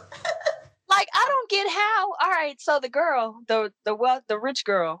have? Like, I don't get how. All right, so the girl, the rich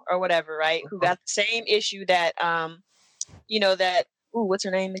girl or whatever, right, who got the same issue that what's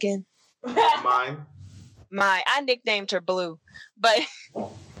her name again? Mine. I nicknamed her Blue, but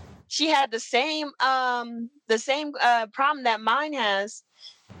she had the same problem that mine has,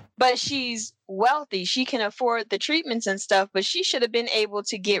 but she's wealthy. She can afford the treatments and stuff, but she should have been able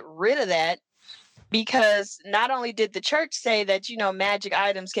to get rid of that because not only did the church say that, magic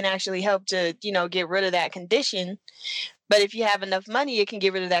items can actually help to, get rid of that condition, but if you have enough money, it can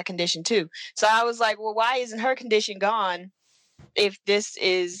get rid of that condition too. So I was like, well, why isn't her condition gone? If this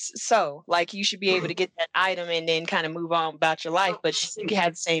is so, like, you should be able to get that item and then kind of move on about your life, but she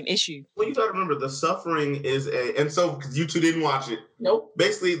had the same issue. Well, you got to remember, the suffering is and so because you two didn't watch it. Nope.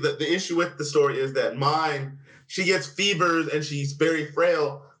 Basically, the issue with the story is that mine, she gets fevers and she's very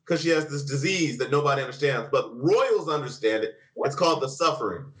frail because she has this disease that nobody understands, but royals understand it. It's called the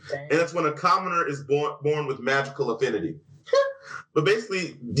suffering, and it's when a commoner is born with magical affinity. But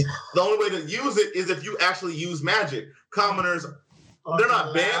basically, the only way to use it is if you actually use magic. Commoners, they're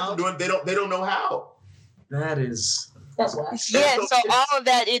not banned from doing it. They don't know how. That's why. Yeah, so all of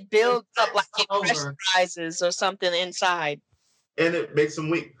that, it builds up like it pressurizes or something inside. And it makes them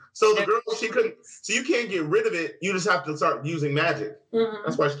weak. So the girl, she couldn't. So you can't get rid of it. You just have to start using magic. Mm-hmm.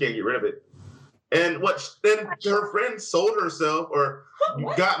 That's why she can't get rid of it. And then her friend sold herself or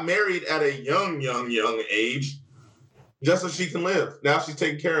got married at a young age. Just so she can live. Now she's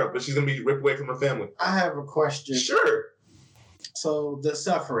taken care of, but she's going to be ripped away from her family. I have a question. Sure. So the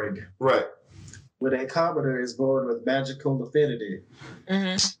suffering. Right. When a commoner is born with magical affinity,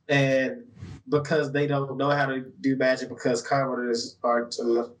 and because they don't know how to do magic because commoners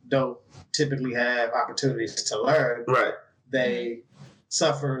don't typically have opportunities to learn, right? They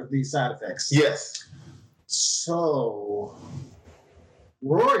suffer these side effects. Yes. So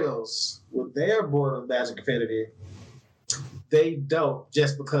royals, when they're born with magic affinity, they don't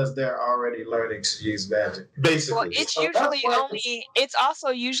just because they're already learning to use magic. Basically. Well, it's also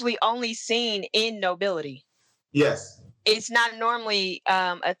usually only seen in nobility. Yes. It's not normally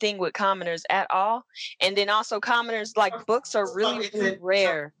a thing with commoners at all. And then also commoners, like, books are really, really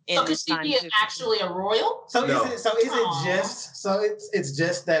rare in this time. So is she actually a royal? So it's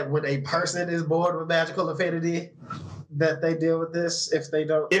just that when a person is born with magical affinity that they deal with this if they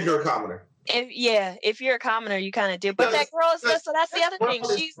don't. If you're a commoner. If you're a commoner, you kind of do. But that girl is so that's the other thing.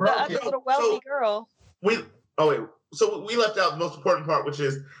 She's the other little wealthy girl. So we left out the most important part, which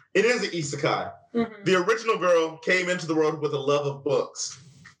is it is an isekai. Mm-hmm. The original girl came into the world with a love of books.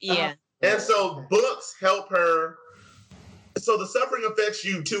 Yeah. And so books help her. So the suffering affects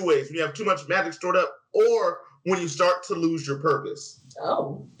you two ways. When you have too much magic stored up or when you start to lose your purpose.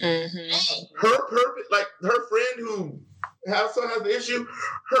 Oh. Mm-hmm. Her purpose, like her friend who has the issue,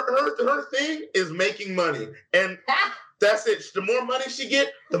 her thing is making money. And that's it. The more money she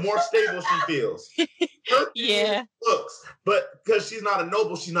gets, the more stable she feels. Her thing is books. But because she's not a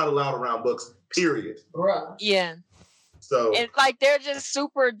noble, she's not allowed around books, period. Bruh. Yeah. So it's like they're just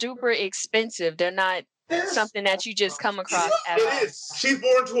super duper expensive. They're not something that you just come across at all. It is. She's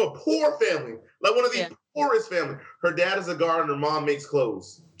born to a poor family. Like one of the poorest families. Her dad is a gardener, mom makes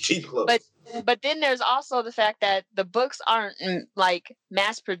clothes. Cheap clothes. But then there's also the fact that the books aren't like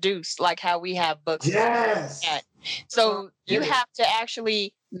mass produced like how we have books. Yes. So you have to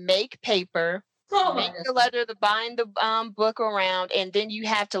actually make paper, make the letter to bind the book around, and then you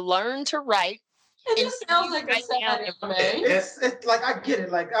have to learn to write. It just sounds like a sad anime. It's like I get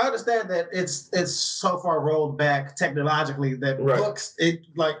it. Like I understand that it's so far rolled back technologically that books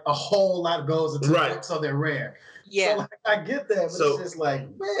like a whole lot goes into books, so they're rare. Yeah, so, like, I get that, but it's just like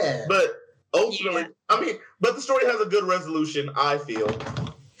man. But ultimately, but the story has a good resolution. I feel.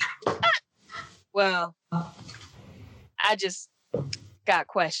 Well, I just got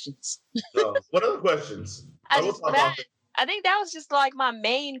questions. What other questions? I think that was just like my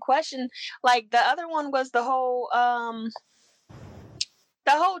main question. Like the other one was the whole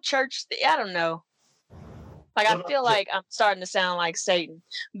church. I don't know. Like I feel like I'm starting to sound like Satan,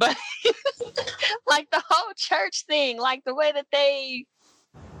 but like the whole church thing, like the way that they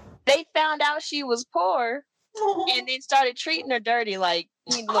found out she was poor and then started treating her dirty. Like,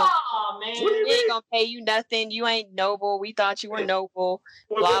 look, Oh man. What do you we ain't gonna pay you nothing. You ain't noble. We thought you were noble.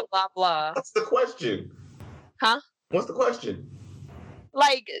 Blah blah blah. What's the question? Huh? What's the question?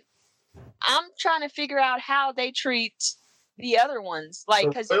 Like, I'm trying to figure out how they treat the other ones. Like,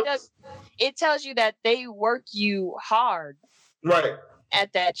 because it tells you that they work you hard Right.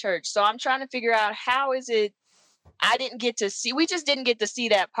 at that church. So I'm trying to figure out how is it. We just didn't get to see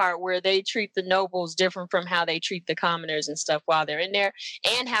that part where they treat the nobles different from how they treat the commoners and stuff while they're in there,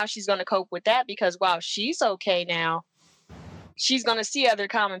 and how she's going to cope with that, because while she's okay now, she's going to see other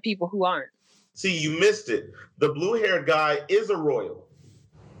common people who aren't. See, you missed it. The blue-haired guy is a royal.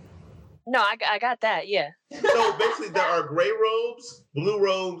 No, I got that, yeah. So basically, there are gray robes, blue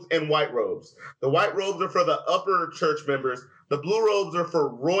robes, and white robes. The white robes are for the upper church members. The blue robes are for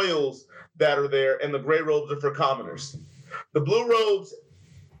royals that are there, and the gray robes are for commoners. The blue robes,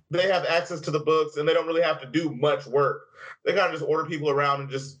 they have access to the books, and they don't really have to do much work. They kind of just order people around and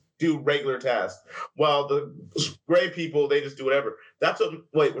just do regular tasks. While the gray people, they just do whatever. That's what.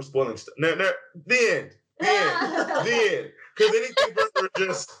 Wait, we're spoiling stuff. No, the end. Because anything further,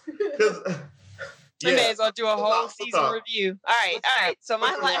 just because. We may as well do a whole season review. All right. So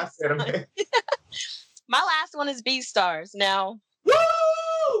my last one is Beastars. Now,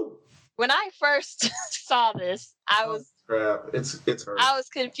 woo! When I first saw this, I was crap. It's her. I was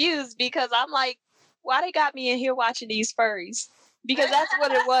confused because I'm like, why they got me in here watching these furries? Because that's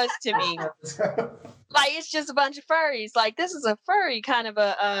what it was to me. Like, it's just a bunch of furries. Like, this is a furry kind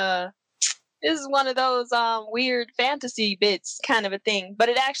of this is one of those weird fantasy bits kind of a thing. But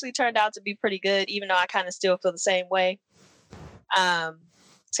it actually turned out to be pretty good, even though I kind of still feel the same way.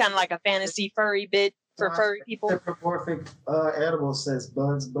 It's kind of like a fantasy furry bit for furry people. Anthropomorphic animal says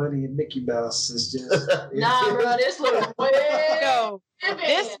Bugs Bunny and Mickey Mouse is just... Nah, bro, this looks way... No,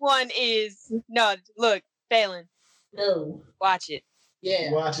 this one is... No, look, Phelan. No. Watch it.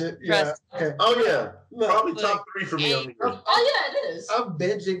 Yeah. Watch it. Yeah. Okay. Oh, yeah. Look, probably top 3 for me on the year. Oh, yeah, it is. I'm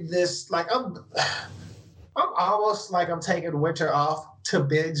binging this. Like, I'm almost like I'm taking winter off to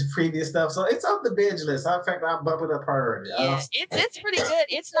binge previous stuff. So it's on the binge list. In fact, I'm bumping up priority. Yeah, it's pretty good.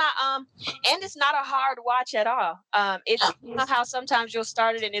 It's not and it's not a hard watch at all. It's you know how sometimes you'll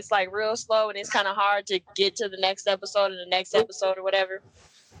start it and it's like real slow and it's kind of hard to get to the next episode or the next episode or whatever.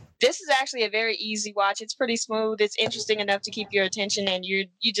 This is actually a very easy watch. It's pretty smooth. It's interesting enough to keep your attention, and you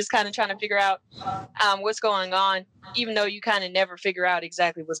just kind of trying to figure out what's going on, even though you kind of never figure out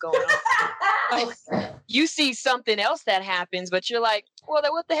exactly what's going on. Like, you see something else that happens, but you're like, well,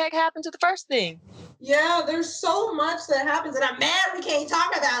 then what the heck happened to the first thing? Yeah, there's so much that happens, and I'm mad we can't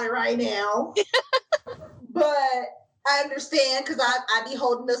talk about it right now. But I understand, because I be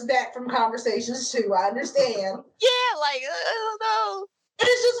holding us back from conversations too. I understand. Yeah, like, I don't know.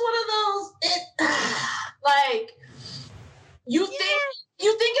 It's just one of those, like, you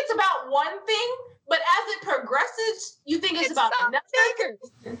think it's about one thing, but as it progresses, you think it's about another.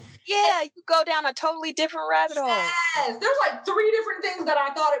 Yeah, you go down a totally different rabbit hole. Yes, there's like 3 different things that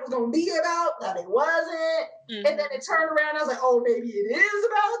I thought it was going to be about, that it wasn't. Mm-hmm. And then it turned around, I was like, oh, maybe it is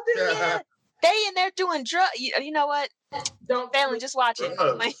about this. Yeah. They in there doing drugs. You know what? Don't Phelan, just watch it.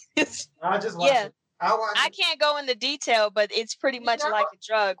 I just watch it. I can't go into detail, but it's pretty much like a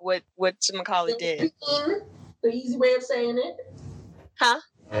drug. What Macaulay did. The easy way of saying it. Huh?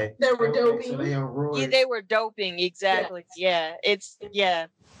 Hey, they were doping. Yeah, they were doping. Exactly. Yeah.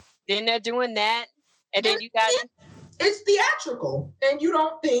 Then they're doing that, and then you got. It's theatrical, and you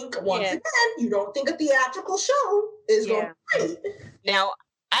don't think again. You don't think a theatrical show is going to be great. Now,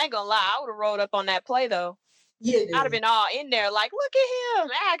 I ain't gonna lie. I would have rolled up on that play though. Yeah, I'd have been all in there, like, look at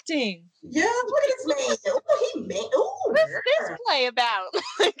him acting. Yeah, look at this man. Oh, he man. What's this play about?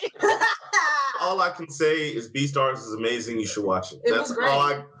 All I can say is Beastars is amazing. You should watch it. That's great.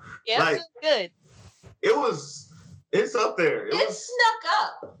 All it was good. It's up there. It snuck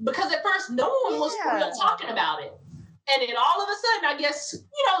up because at first no one was real talking about it. And then all of a sudden, I guess,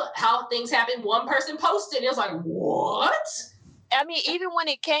 how things happen. One person posted, and it was like, what? I mean, even when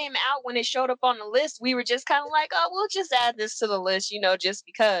it came out, when it showed up on the list, we were just kind of like, oh, we'll just add this to the list, just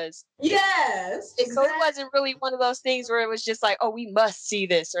because. Yes, exactly. So it wasn't really one of those things where it was just like, oh, we must see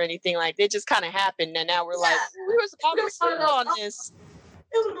this or anything like that. It just kind of happened. And now we're like, we were supposed to put it on this.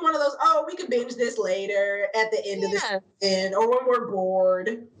 It was one of those, oh, we could binge this later at the end of the season or when we're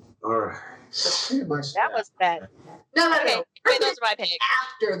bored. All right. That's pretty much that was bad. No. Okay, those are my picks.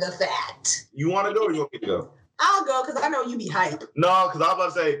 After the fact. You want to go or you want me to go? I'll go because I know you be hype. No, because I was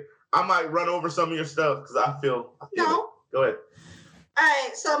about to say, I might run over some of your stuff because I feel No. It. Go ahead. All right,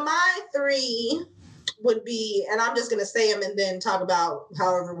 so my 3 would be, and I'm just going to say them and then talk about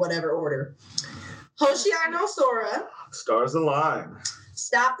whatever order. Hoshiano Sora. Stars align.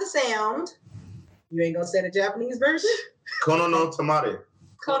 Stop the Sound. You ain't gonna say the Japanese version? Kono no Tamare.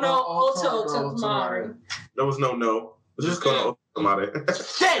 Kono Oto Tamari. There was no. It was just Kono Tamare.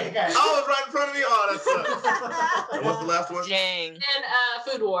 Dang, guys. Oh, it was right in front of me. Oh, that sucks. And what's the last one? Dang. And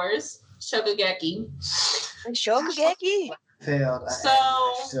Food Wars, Shokugeki. Shokugeki. Failed.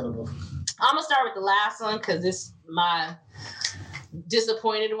 So- I'm gonna start with the last one because it's my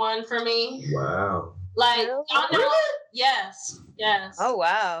disappointed one for me. Wow. Like, Really? y'all know, yes. Oh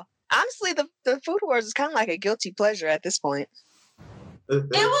wow. Honestly, the Food Wars is kind of like a guilty pleasure at this point. It was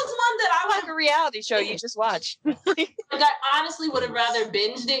one that I Like a reality show you just watch. like I honestly would have rather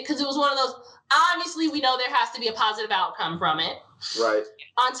binged it because it was one of those. Obviously, we know there has to be a positive outcome from it. Right.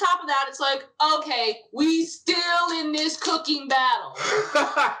 On top of that, it's like, okay, we still in this cooking battle.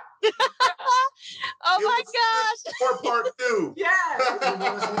 Oh my gosh. For part 2. Yeah.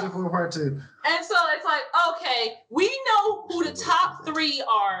 Part 2. And so it's like, okay, we know who the top 3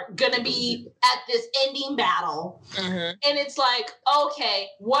 are gonna be at this ending battle. Mhm. And it's like, okay,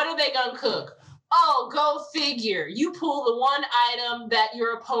 what are they gonna cook? Oh, go figure. You pull the one item that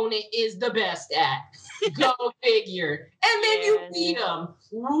your opponent is the best at. Go figure. And then you beat them.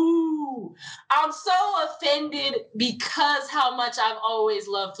 Woo. I'm so offended because how much I've always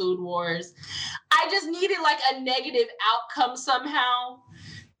loved Food Wars. I just needed like a negative outcome somehow.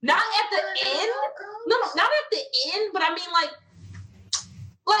 Not at the end. No, not at the end, but I mean like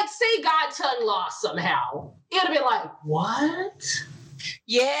say God Tongue lost somehow. It'd have been like, what?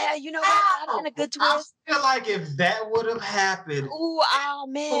 Yeah, you know what? That's been a good I twist. feel like if that would have happened, Ooh, oh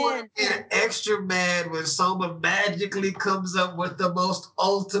man. an extra man when Soma magically comes up with the most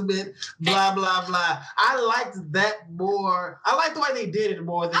ultimate blah blah blah. I liked that more. I liked the way they did it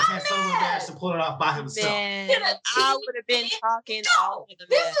more than had Soma managed to pull it off by himself. Man, In a I team would have been talking all of the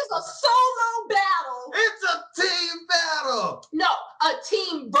This mess. is a solo battle. It's a team battle. No, a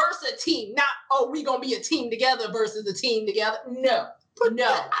team versus a team. Not, oh, we gonna be a team together versus a team together. No.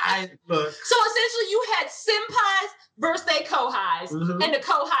 I look. So essentially you had senpais versus they kohais, Mhm. and the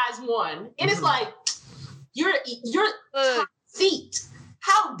kohais won. And it's Mhm. like, you're Look, top seat.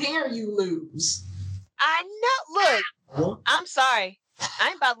 How dare you lose? I know. Look, I'm sorry. I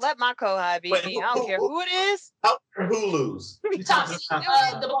ain't about to let my co-high beat Wait, me. I don't care who it is. How did Hulu's? Top seat,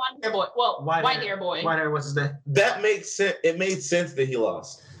 the blonde hair boy. Well, white hair boy. White hair, what's his name? That makes sense. It made sense that he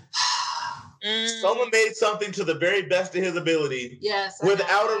lost. Mm. Someone made something to the very best of his ability Yes. I without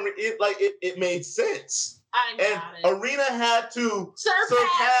got it. it made sense. I And got it. Arena had to Surpass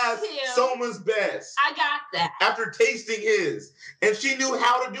surpass him. Soma's best I got that. after tasting his, and she knew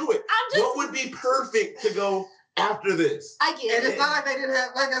how to do it. I'm just, What would be perfect to go after this? I get And it. it's not like they didn't have,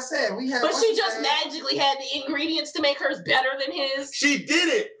 like I said, we had. But what's she his just name? magically had the ingredients to make hers better than his. She did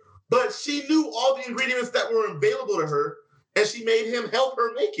it, but she knew all the ingredients that were available to her, and she made him help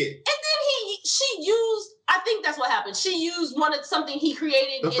her make it. And then she used, I think that's what happened. She used something he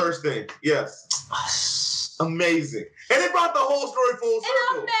created. The first thing, yes. Amazing. And it brought the whole story full And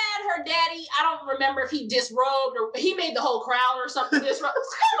I'm circle. mad her daddy, I don't remember if he disrobed or he made the whole crowd or something disrobe.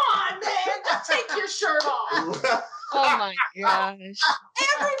 Come on, man. Just take your shirt off. Oh my gosh.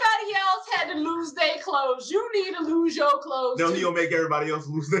 Everybody else had to lose their clothes. You need to lose your clothes. No, too. he'll make everybody else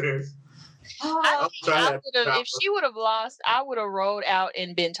lose theirs. Oh, I would've, if she would have lost, I would have rolled out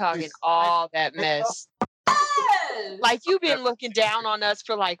and been talking all that mess. yes. Like you've been looking down on us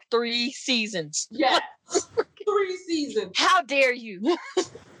for like 3 seasons. Yes. 3 seasons. How dare you? That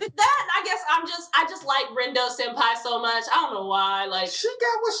I guess I just like Rendo Senpai so much. I don't know why. Like She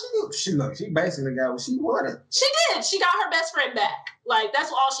got what she knew. She basically got what she wanted. she did. She got her best friend back. Like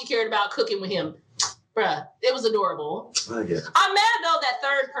that's all she cared about, cooking with him. Bruh, it was adorable. I guess. I'm mad though that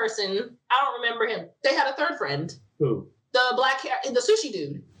third person, I don't remember him. They had a third friend. Who? The black hair, the sushi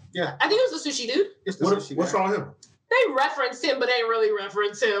dude. Yeah. I think it was the sushi dude. It's the sushi What's guy. wrong with him? They referenced him, but they didn't really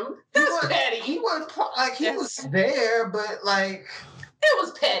reference him. That's He petty. was like he was there, but like It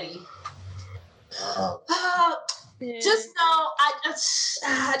was petty. Just know,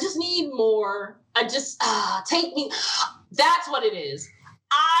 I just need more. I just take me. That's what it is.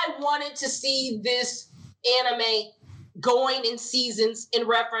 I wanted to see this anime going in seasons in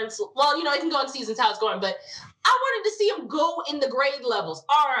reference. Well, you know, it can go in seasons how it's going, but I wanted to see them go in the grade levels.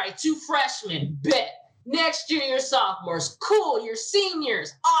 All right, 2 freshmen, bet. Next year, you're sophomores. Cool, you're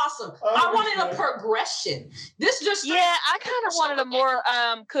seniors. Awesome. I wanted a progression. This just Yeah, I kind of wanted a more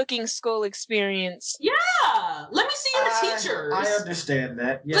cooking school experience. Yeah. Let me see your teachers. I understand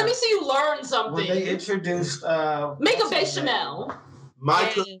that. Yeah. Let me see you learn When something. they introduced Make a what's his name? bechamel. My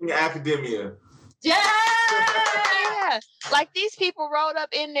Dang. Cooking Academia. Yes. Yeah, like these people rolled up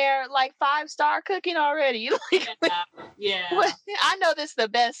in there like 5-star cooking already. Like, Yeah. I know this is the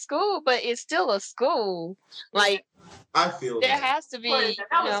best school, but it's still a school. Like, I feel there that. has to be, you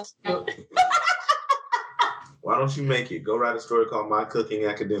That know. was cute. Why don't you make it? Go write a story called My Cooking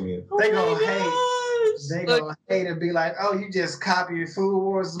Academia. They gonna Oh my hate. gosh. They gonna hate and be like, "Oh, you just copying Food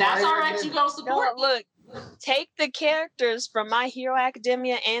Wars." That's all right. You gonna No, support me. look, take the characters from My Hero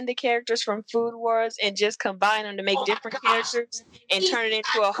Academia and the characters from Food Wars and just combine them to make Oh my different gosh. characters and turn it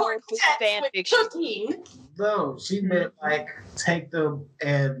into a whole food fan With fiction. cooking. No, she meant like take them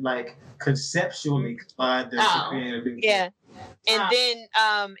and like conceptually combine them to create a new. Yeah,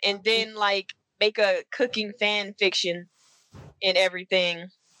 Ah. and then like make a cooking fan fiction and everything.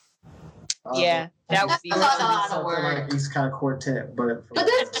 Yeah, that would be That's a lot of something work. like East Coast Quartet, but But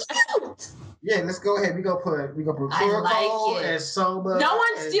that's cute. yeah, let's go ahead. We gonna put I Kuroko like it. and Soma. No one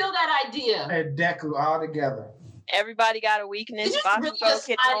and, steal that idea. and Deku all together. Everybody got a weakness. You just Bakugo really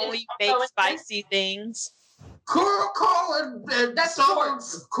can decided only to make go in spicy things. Kuroko and That's Soma.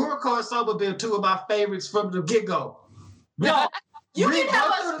 sports. Kuroko and Soma been two of my favorites from the get go. No, you Read- can have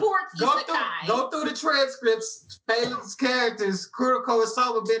go a through- sports isekai. Go through the transcripts. Phelan's characters, Kuroko and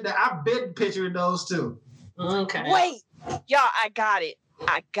Soma been there. I've been picturing those two. Okay. Wait, y'all, I got it.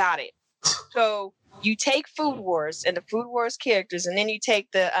 So you take Food Wars and the Food Wars characters, and then you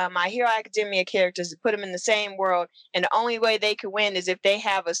take the My Hero Academia characters and put them in the same world. And the only way they could win is if they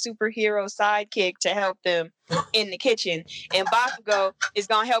have a superhero sidekick to help them in the kitchen. And Bakugo is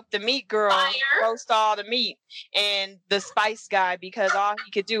gonna help the meat girl Fire. roast all the meat, and the spice guy, because all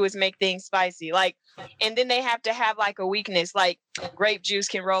he could do is make things spicy. Like, and then they have to have like a weakness, like grape juice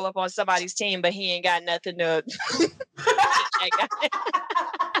can roll up on somebody's team, but he ain't got nothing to.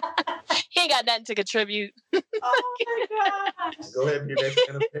 He ain't got nothing to contribute. Oh my gosh. Go ahead, your next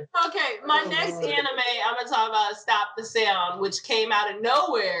anime. Okay, my next anime I'm gonna talk about is Stop the Sound, which came out of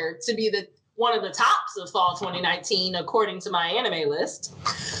nowhere to be one of the tops of fall 2019, according to my anime list.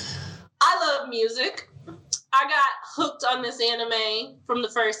 I love music. I got hooked on this anime from the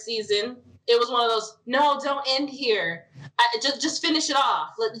first season. It was one of those, no, don't end here. Just finish it off.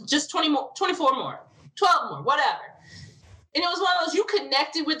 Just 20 more, 24 more, 12 more, whatever. And it was one of those, you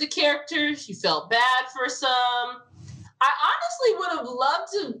connected with the characters, you felt bad for some. I honestly would have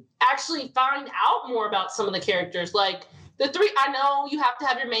loved to actually find out more about some of the characters. Like the three, I know you have to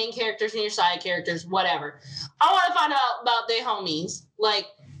have your main characters and your side characters, whatever. I want to find out about their homies. Like,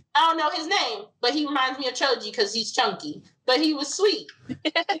 I don't know his name, but he reminds me of Choji because he's chunky, but he was sweet.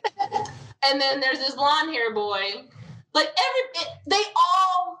 And then there's this blonde hair boy. Like they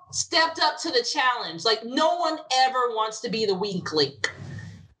all stepped up to the challenge. Like no one ever wants to be the weak link.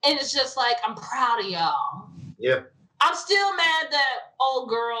 And it's just like, I'm proud of y'all. Yeah. I'm still mad that old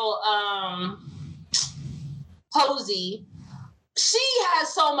girl, Posey, she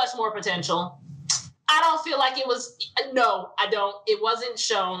has so much more potential. I don't feel like it was, no, I don't. It wasn't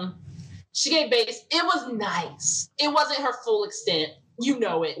shown. She gave base. It was nice. It wasn't her full extent. You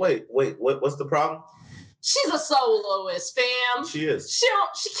know it. Wait, what's the problem? She's a soloist, fam. She is.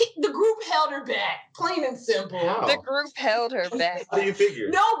 The group held her back, plain and simple. How? The group held her back. How do you figure?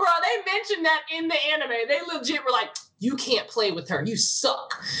 No, bro, they mentioned that in the anime. They legit were like, you can't play with her. You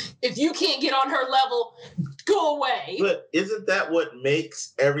suck. If you can't get on her level, go away. But isn't that what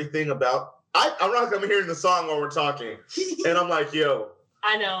makes everything about? I'm not gonna hearing the song while we're talking, and I'm like, yo.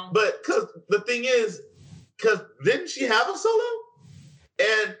 I know. But because the thing is, didn't she have a solo?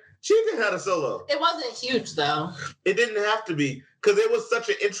 And Chica had a solo. It wasn't huge, though. It didn't have to be, because it was such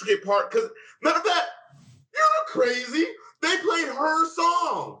an intricate part. Because, matter of fact, you're crazy. They played her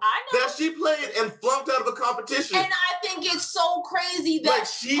song I know. that she played and flunked out of a competition. And I think it's so crazy that Like,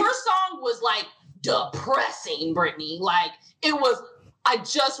 her song was like depressing, Brittany. Like it was. I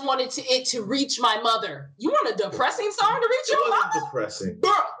just wanted it to reach my mother. You want a depressing song to reach It your wasn't mother? depressing.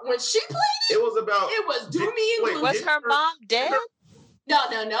 Girl, when she played It was about. it was do me and Wait, glue. Was her mom dead?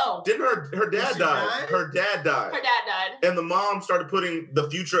 No. Didn't her dad She die? died? Her dad died. Her dad died. And the mom started putting the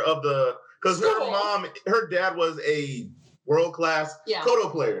future of because her dad was a world-class Yeah.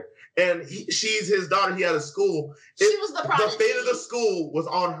 Kodo player. And she's his daughter. He had a school. She was the prodigy. The fate of the school was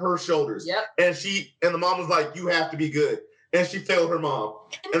on her shoulders. Yep. And the mom was like, you have to be good. And she failed her mom.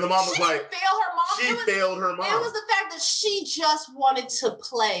 And the mom was she like, didn't fail her mom. she failed her mom. It was the fact that she just wanted to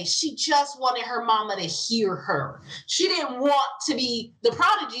play. She just wanted her mama to hear her. She didn't want to be the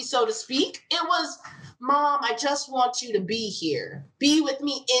prodigy, so to speak. It was, Mom, I just want you to be here. Be with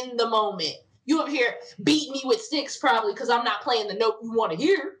me in the moment. You over here beat me with sticks probably because I'm not playing the note you want to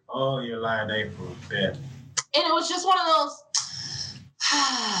hear. Oh, you're lying, April. Yeah. And it was just one of those,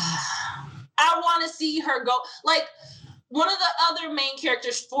 I I want to see her go. Like, one of the other main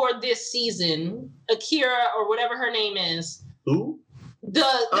characters for this season, Akira or whatever her name is. Who? Their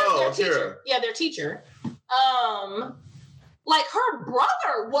teacher. Akira. Yeah, their teacher. Like, her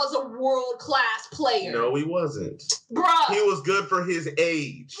brother was a world-class player. No, he wasn't. Bruh. He was good for his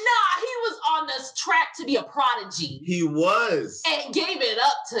age. Nah, he was on this track to be a prodigy. He was. And gave it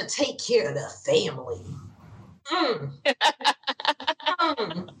up to take care of the family.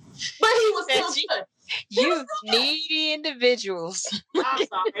 But he was still good. You needy individuals. I'm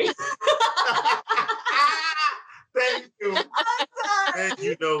sorry. Thank you. Thank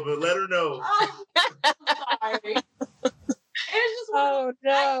you, Nova. Let her know. I'm sorry. It's just Oh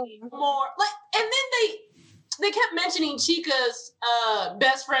no. more like, and then they kept mentioning Chica's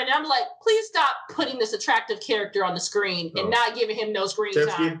best friend. And I'm like, please stop putting this attractive character on the screen and not giving him no screen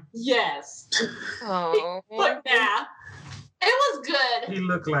Tetsuki? time. Yes. Oh. But nah, it was good. He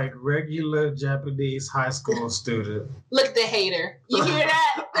looked like regular Japanese high school student. Look at the hater. You hear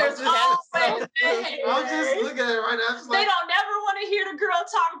that? There's always the hater. I'm just looking at it right now. I'm just They like, don't never want to hear the girl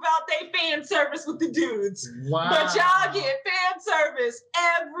talk about they fan service with the dudes. wow. But y'all get fan service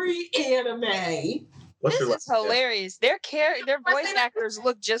every anime. What's This your is last name? hilarious. Their voice actors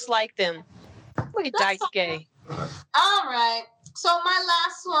look just like them. Look at That's Daisuke. All right. So my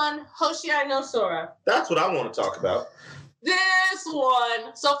last one, Hoshiai no Sora. That's what I want to talk about. This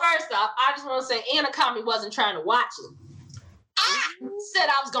one. So first off, I just want to say Anakami wasn't trying to watch it. I said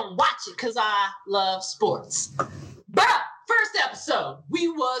I was going to watch it because I love sports. Bruh, first episode, we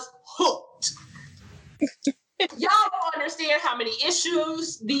was hooked. Y'all don't understand how many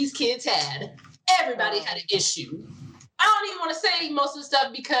issues these kids had. Everybody had an issue. I don't even want to say most of the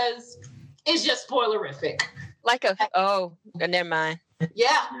stuff because it's just spoilerific. Like never mind. Yeah.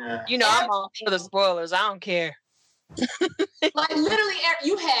 Yeah. You know, I'm all for the spoilers. I don't care. Like literally,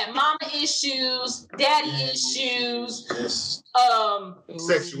 you had mama issues, daddy issues, Yes.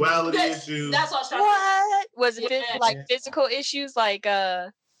 Sexuality issues. That's what I was trying What? Was it Yeah. like physical issues? Like,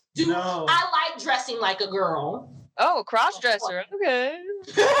 to do. No. I like dressing like a girl. cross-dresser. Okay.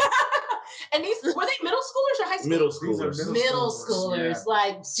 And these were they middle schoolers or high schoolers? Middle These are schoolers. Middle schoolers. Yeah.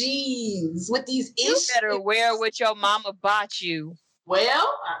 Like, geez, with these You issues. better wear what your mama bought you.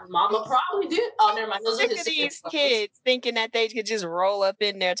 Well, mama probably did. Oh, never mind. Those are Look his at these clothes. kids thinking that they could just roll up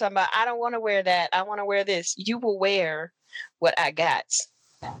in there talking about, I don't want to wear that. I want to wear this. You will wear what I got.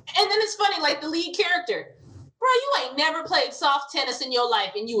 And then it's funny, like the lead character. Bro, you ain't never played soft tennis in your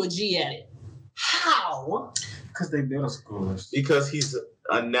life and you a G at it. How? Because they middle schoolers. Because he's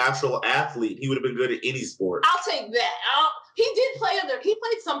a natural athlete. He would have been good at any sport. I'll take that. He did play he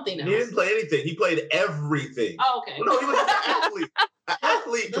played something He else. didn't play anything. He played everything. Oh, okay. No, he was an athlete. An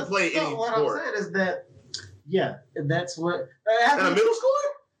athlete can play any What sport. I'm saying is that, yeah, and that's what. And a middle schooler?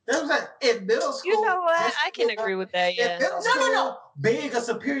 That's what in middle school. You know what? that's- I can agree with that, In yeah. middle No, school, being a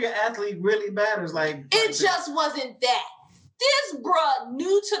superior athlete really matters. Like It just wasn't that. This bruh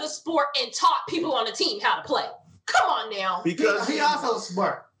new to the sport and taught people on the team how to play. Come on now. Because he also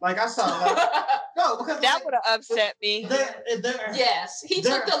smart. Like I saw, no, because That like, would have upset me. Yes, he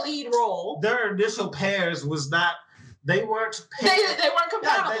took the lead role. Their initial pairs was not. They weren't. They weren't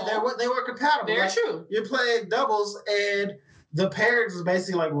compatible. Yeah, they weren't compatible. Very Like, true. You're playing doubles, and the pairs was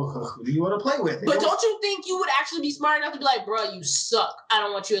basically like, well, who do you want to play with? But don't you think you would actually be smart enough to be like, bro, you suck. I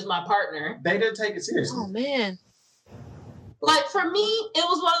don't want you as my partner. They didn't take it seriously. Oh, man. Like for me, it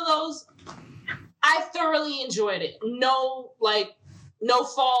was one of those. I thoroughly enjoyed it. No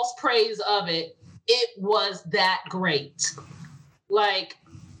false praise of it. It was that great. Like,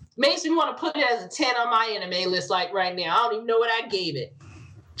 makes me want to put it as a 10 on my anime list. Like right now, I don't even know what I gave it.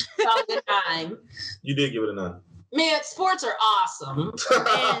 Probably a 9. you did give it a 9. Man, sports are awesome.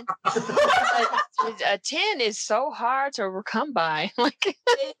 Man, a 10 is so hard to come by. Like,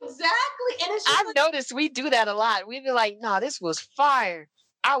 Exactly, and it's just I've noticed we do that a lot. We be like, "No, this was fire.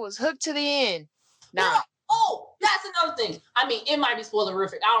 I was hooked to the end." Nah, Oh, that's another thing. I mean, it might be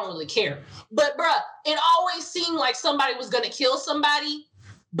spoilerific. I don't really care. But bruh, it always seemed like somebody was gonna kill somebody,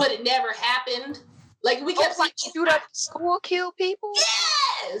 but it never happened. Like we kept like seeing shoot up school, kill people.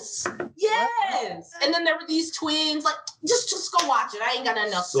 Yes. Yes. And then there were these twins. Like, just go watch it. I ain't got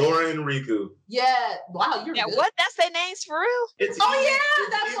nothing else to say. Sora and Riku. Yeah. Wow, you're Yeah, good. what? That's their names for real? It's Oh, easy, yeah,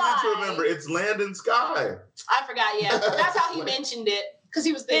 it's that's easy why. to remember. It's Land and Sky. I forgot, yeah. That's how he mentioned it. Because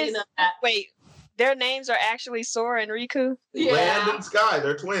he was thinking of that. Wait, their names are actually Sora and Riku? Yeah. Land and Sky.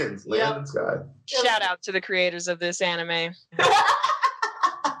 They're twins. Land Yep. and Sky. Shout out to the creators of this anime.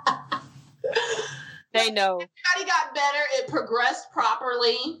 They know. Everybody got better. It progressed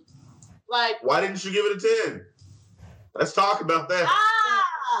properly. Like, Why didn't you give it a 10? Let's talk about that.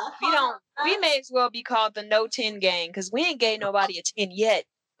 We may as well be called the No 10 gang because we ain't gave nobody a 10 yet.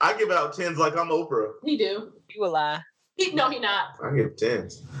 I give out 10s like I'm Oprah. He do. You a lie. No, he not. I give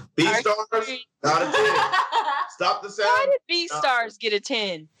 10s. B Are you stars, serious? not a 10. Stop the sound. Why did B stars get a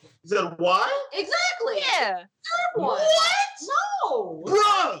 10? You said why? Exactly. Yeah. Third one. No.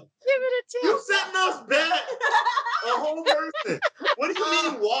 Bruh, Give it a 10. you setting us back a whole person. What do you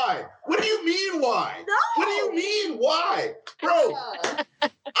mean why? What do you mean why? No. What do you mean why? Bro,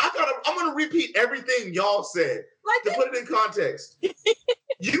 I'm gonna repeat everything y'all said Like to this. put it in context.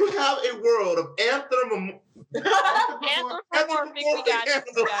 You have a world of Anthropomorphic, we got it.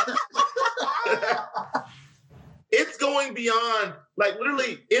 It's going beyond, like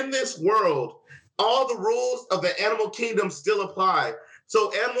literally in this world, all the rules of the animal kingdom still apply.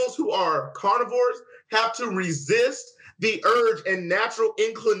 So animals who are carnivores have to resist the urge and natural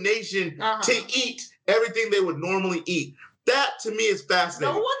inclination to eat everything they would normally eat. That to me is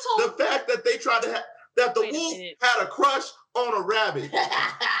fascinating. No one told The fact that they tried to that the Wait a wolf minute. had a crush on a rabbit.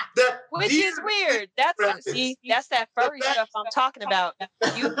 That Which deer- is weird. That's that's that furry stuff I'm talking about.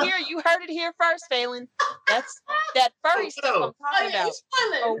 You heard it here first, Phelan. That's that furry stuff I'm Oh, talking yeah, about. he's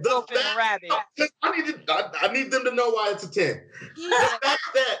spoiling. Oh, wolf and a rabbit. I need them to know why it's a 10. Yeah. The fact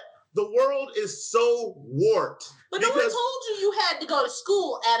that the world is so warped. But no one because told you had to go to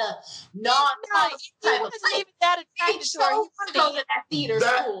school at a No, non-type he type of wasn't place. even that He attracted to her. chose He to go to wanted that theater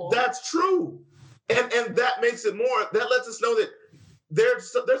that, school. that's true. And that makes it more, that lets us know that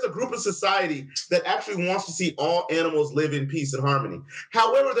there's a group of society that actually wants to see all animals live in peace and harmony.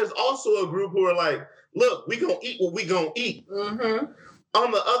 However, there's also a group who are like, look, we gonna eat what we gonna eat. Mm-hmm.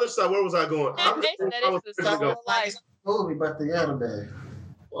 On the other side, where was I going? And they said it's the circle of life. Movie about the anime.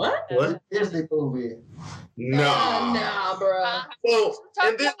 What? What? Disney movie. No. Nah, bro. Well,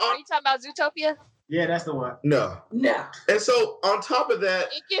 and Zootopia? then Are you talking about Zootopia? Yeah, that's the one. no. No. And so on top of that,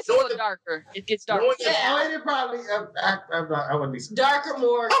 It gets a knowing little that- darker. It gets darker. knowing that- Yeah. Oh, it probably. I wouldn't be. Darker,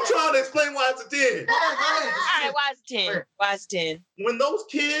 more. I'm trying to explain why it's a 10. All right, why is it 10? Why is it 10? When those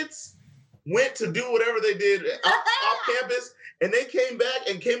kids went to do whatever they did off campus and they came back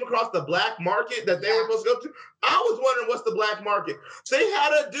and came across the black market that they were supposed to go to, I was wondering what's the black market. They had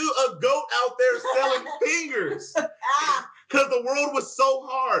to do a goat out there selling fingers because the world was so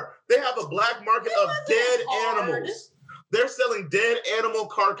hard. They have a black market of wasn't dead hard. animals. They're selling dead animal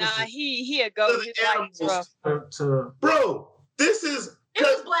carcasses. Nah, he a goat. To His the life is rough. To Bro, this is, It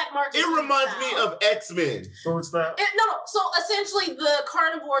was black market. it reminds me style. of X-Men. food style. No. So essentially, the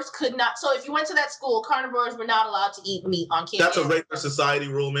carnivores could not. So if you went to that school, carnivores were not allowed to eat meat on campus. That's a regular society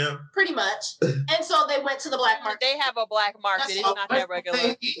rule, man. Pretty much. And so they went to the black market. They have a black market. That's It's not that regular.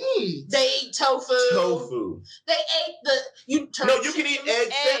 They eat. They ate tofu. Tofu. They ate the. No, you can eat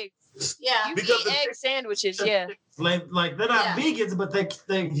eggs. Eggs. Yeah. You Because eat the- egg sandwiches, yeah. Like they're not vegans, but they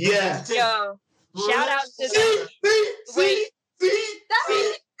Yes. Yo, shout out to See, Wait.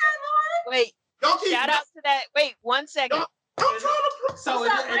 That's wait. Y'all keep Shout out to that. Wait, 1 second. I'm trying to. So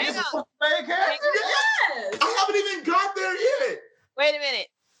What's up, it is Hang a main character. yes. I haven't even got there yet. Wait a minute.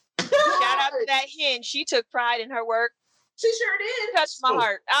 Shout out to that hen. She took pride in her work. She sure did. Touched my Oh.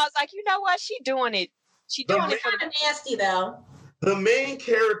 heart. I was like, you know what? She doing it. She doing it for the. Kind of nasty though. The main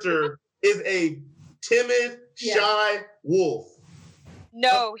character is a timid, Yeah. shy wolf.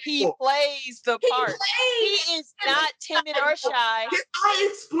 No, he plays the He part. played. He is not timid or shy. Can I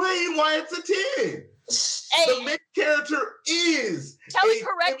explain why it's a 10? The Hey, main character is. Kelly a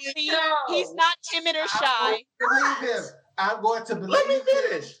corrected timid- me. He's not timid or shy. Believe him. I'm going to believe Let me him.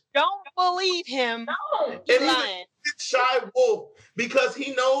 finish. Don't believe him. No. And He's he's lying. a shy wolf because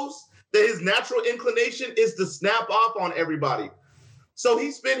he knows that his natural inclination is to snap off on everybody. So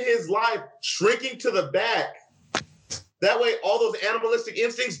he spent his life shrinking to the back. That way, all those animalistic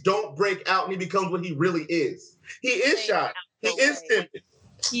instincts don't break out and he becomes what he really is. He is shy. He is timid.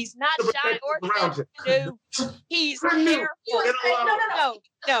 He's not To shy protect or those around timid. No. He's I knew. careful. He was And a saying, lot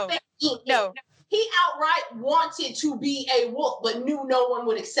no. No. He outright wanted to be a wolf, but knew no one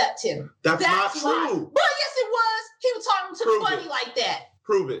would accept him. That's not why. true. Well, yes, it was. He was talking to Prove the bunny it. like that.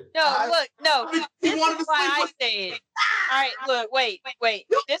 Prove it. No, look, no. He This wanted is to why I sleep said. All right, look, wait.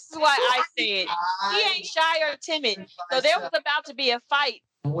 This is why I said he ain't shy or timid. So there was about to be a fight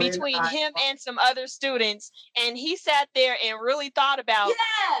between him and some other students, and he sat there and really thought about, Yes.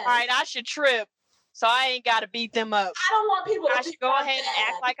 all right, I should trip, so I ain't got to beat them up. I don't want people to I think should go I'm ahead and bad.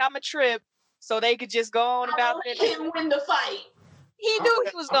 act like I'm a trip, so they could just go on I about want their. him win the fight. He knew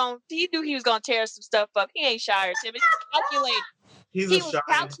he was going. He knew he was going to tear some stuff up. He ain't shy or timid. He was calculating. He's He a was shy.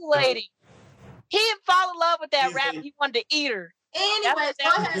 calculating. He didn't fall in love with that He's rabbit. a- He wanted to eat her. Anyways, go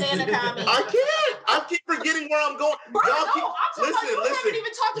ahead, Anakami. I can't. I keep forgetting where I'm going. Bro, Y'all no, keep, I'm talking about you haven't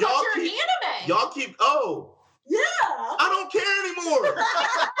even talked about Y'all your keep- anime. Y'all keep. Oh, Yeah. I don't care anymore.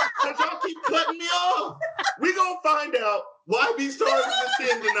 Cause y'all keep cutting me off. We gonna find out why Beastars is a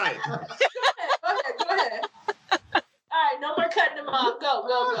 10 tonight. Go ahead. All right, no more cutting them off.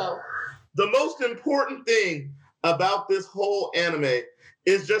 Go. The most important thing about this whole anime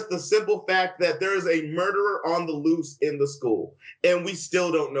is just the simple fact that there is a murderer on the loose in the school, and we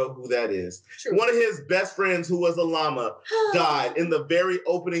still don't know who that is. True. One of his best friends, who was a llama, died in the very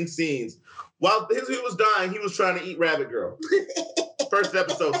opening scenes. While he was dying, he was trying to eat Rabbit Girl. First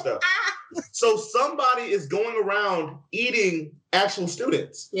episode stuff. So somebody is going around eating actual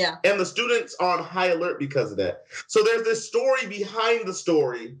students. Yeah. And the students are on high alert because of that. So there's this story behind the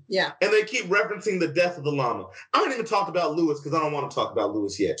story. Yeah. And they keep referencing the death of the llama. I haven't even talked about Lewis because I don't want to talk about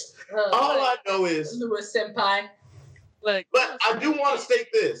Lewis yet. All I know is, Lewis Senpai. Look, but I do want to state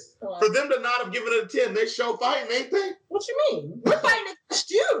this. For them to not have given it a 10, they show fighting, ain't they? What you mean? We're fighting against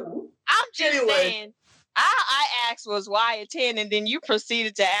you. I'm just Anyway. saying. I asked was why a 10, and then you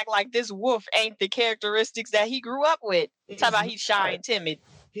proceeded to act like this wolf ain't the characteristics that he grew up with. Talk about he's shy and timid.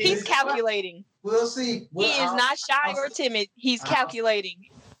 He's calculating. We'll see. He is not shy or timid. He's calculating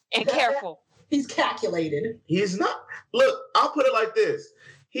and careful. He's calculated. He's not. Look, I'll put it like this.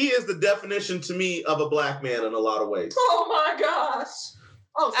 He is the definition to me of a black man in a lot of ways. Oh my gosh.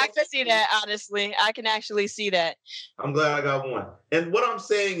 Oh, so I can see that, honestly. I can actually see that. I'm glad I got one. And what I'm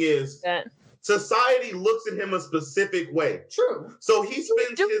saying is, That society looks at him a specific way. true. So he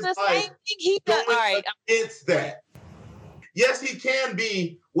spends do his the life same thing he does. going All right. against that. Yes, he can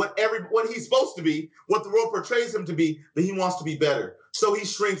be what he's supposed to be, what the world portrays him to be, but he wants to be better. So he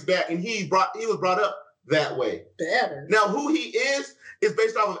shrinks back, and he was brought up that way. Better. Now, who he is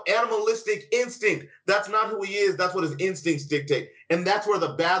based off of animalistic instinct. That's not who he is. That's what his instincts dictate. And that's where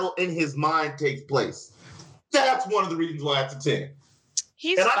the battle in his mind takes place. That's one of the reasons why it's a 10.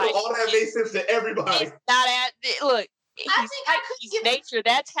 He's And I know fighting. all that makes sense to everybody. It's not at look. He's I think I fighting could his give- nature.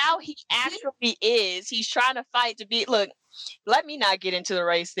 That's how he actually is. He's trying to fight to be. Look, let me not get into the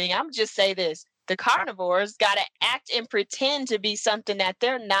race thing. I'm just say this: the carnivores got to act and pretend to be something that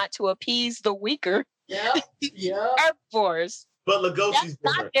they're not to appease the weaker Yep. Yep. herbivores. But Lugosi's That's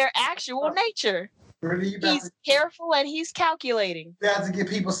not different. their actual nature. Really, you about He's careful and he's calculating. to get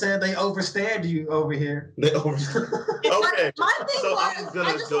people saying they overstand you over here. They over- okay. My thing So was, I'm gonna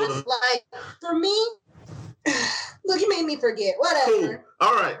I just go was to- like, for me, look, you made me forget. Cool. Whatever.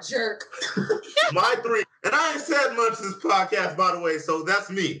 All right. Jerk. My 3. And I ain't said much this podcast, by the way, so that's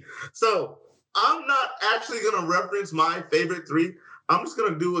me. So I'm not actually going to reference my favorite 3. I'm just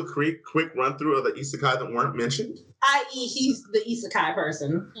going to do a quick run through of the isekai that weren't mentioned. I.e., he's the isekai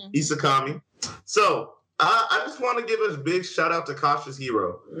person. Isekami. So I just want to give a big shout out to Kasha's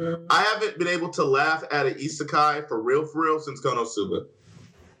Hero. I haven't been able to laugh at an isekai for real since Konosuba.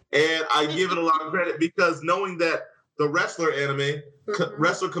 And I give it a lot of credit because knowing that the wrestler anime,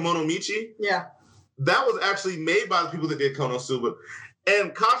 Wrestler Kimono Michi, Yeah. that was actually made by the people that did Konosuba.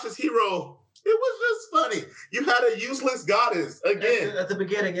 And Kasha's Hero, it was just funny. You had a useless goddess again. At the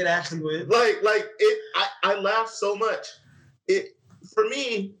beginning, it actually went. Like it. I laughed so much. It for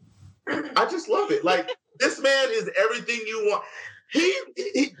me, I just love it. Like this man is everything you want. He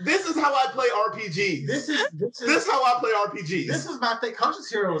this is how I play RPGs. This is This is how I play RPGs. This is my thing. Conscious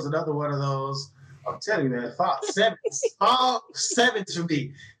Hero was another one of those. I'm telling you, man, 7 sevens for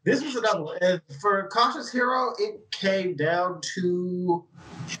me. This was another one. And for Conscious Hero, it came down to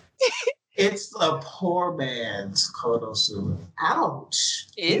it's a poor man's Konosuba. Ouch.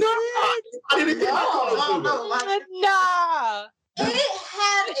 Is No, I didn't get Konosuba. No, like Nah. It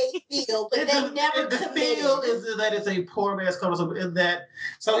had a feel, but they never the committed. feel is that it's a poor man's Konosuba in that.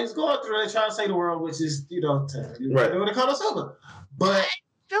 So he's going through it, trying to save the world, which is Right. doing a Konosuba. But I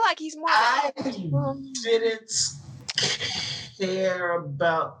feel like he's more. I didn't care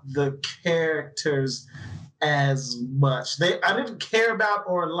about the characters as much. I didn't care about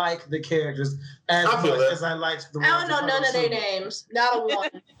or like the characters as I feel much that. as I liked the I ones don't know in none of their Konosuba. names. Not a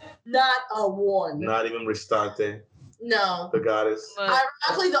one. Not a one. Not even Restante, No. the goddess. Look,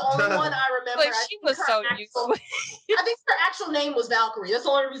 Ironically, the only one I remember. look, she was so useful. I think her actual name was Valkyrie. That's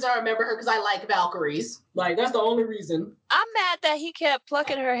the only reason I remember her because I like Valkyries. Like that's the only reason. I'm mad that he kept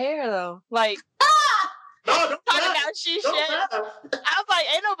plucking her hair though. Like No, don't talking laugh. about she Don't shed. laugh. I was like,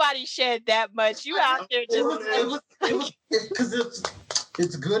 ain't nobody shed that much. You out there It just was because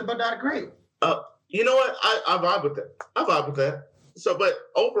it's good but not great. You know what? I vibe with that. So, but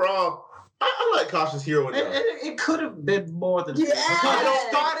overall, I like Cautious Hero enough. It could have been more than Yeah. that. Because it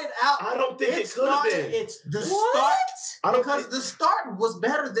started out. I don't think it could have been. It's the What? start. Because the start was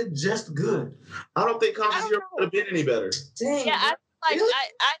better than just good. I don't think Cautious I don't Hero know. could have been any better. Dang. Yeah, Really?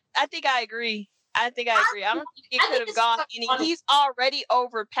 I think I agree. I think I agree. I don't think it I could think have it's gone so any. funny. He's already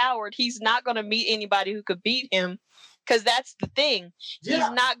overpowered. He's not going to meet anybody who could beat him, because that's the thing. Yeah.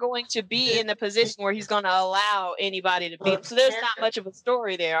 He's not going to be in a position where he's going to allow anybody to beat him. So there's not much of a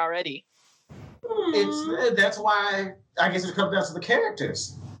story there already. That's why I guess it comes down to the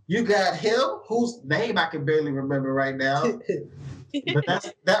characters. You got him, whose name I can barely remember right now,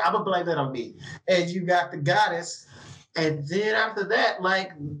 but I'm gonna blame that on me. And you got the goddess, and then after that,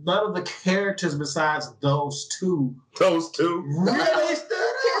 like none of the characters besides those two Those two. really stood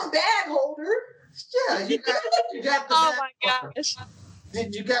His out. bag holder. Yeah, you got the. Oh my gosh.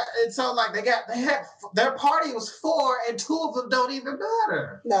 Did you got and so like they had their party was 4 and 2 of them don't even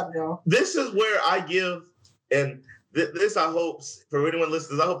matter. No. This is where I give, and this I hope, for anyone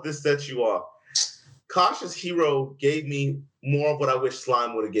listening, I hope this sets you off. Cautious Hero gave me more of what I wish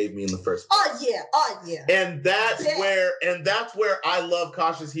Slime would have gave me in the first place. Oh yeah. And that's Bet. where I love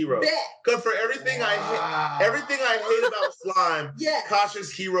Cautious Hero. Bet. Because for everything I hate about Slime, Yes. Cautious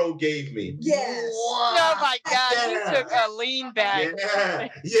Hero gave me. Yes. Oh my God, Yeah. you took a lean back.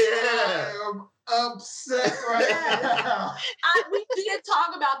 Yeah. I'm upset right now. We did talk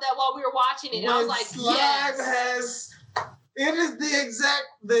about that while we were watching it. And I was like, Slime yes. it is the exact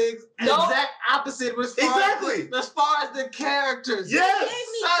opposite as far Exactly. as far as the characters. Yes. Gave me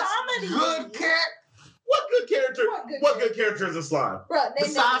Such comedy. good characters. What good character? What good What good characters in Slime? Bro,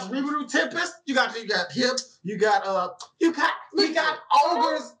 Besides Rebrew Tempest, you got him, you got ogres,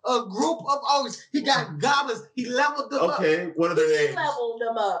 a group of ogres. He got goblins. He leveled them up. Okay, what are their he names? leveled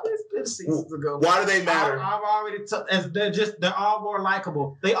them up. It's been seasons ago. Why do they matter? I've already they're all more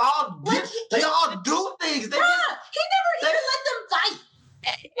likable. They all do things. They Bruh, he never even let them fight.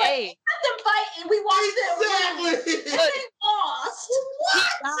 Hey, Let them fight, and we watched them win. Exactly. And they lost. What?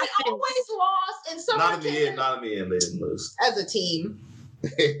 They always lost. And someone Not in the end. Not in the end. They didn't lose. As a team,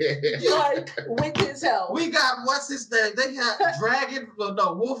 like with his help. We got what's his name? They got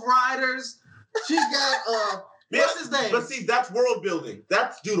Wolf Riders. She got what's his name? But see, that's world building.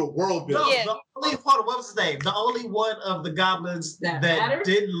 That's due to world No, building. Yeah. what was his name? The only one of the goblins That that matters?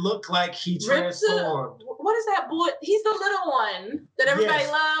 didn't look like he Ripsa. transformed. What is that boy? He's the little one that everybody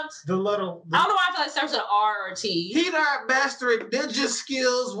Yes. loved. The little. I don't know why I feel like it starts with an R or a T. He not mastering ninja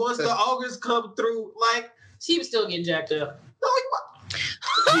skills once the ogres come through. Like, He was still getting jacked up.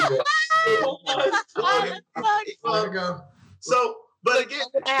 no, There we go. So, but again,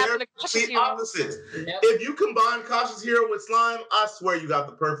 What they're happened to Cautious complete Hero? opposites. Yep. If you combine Cautious Hero with Slime, I swear you got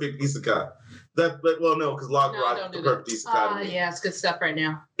the perfect isekai. No, because Log No, Rock don't is the do perfect isekai. to me. Yeah, it's good stuff right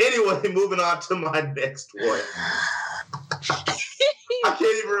now. Anyway, moving on to my next one. I can't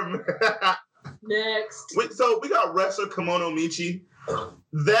even remember. Next. So we got wrestler Kimono Michi.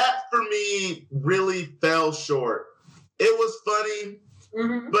 That for me really fell short. It was funny,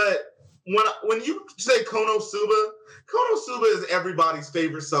 Mm-hmm. but when you say Konosuba is everybody's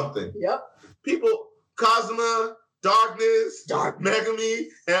favorite something. Yep. People, Kazuma, Darkness, Megami,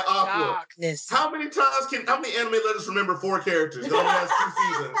 and Aqua. Darkness. How many anime let us remember 4 characters that only has 2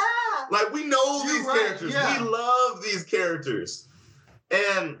 seasons? Like, we know You're these right, characters. yeah. We love these characters.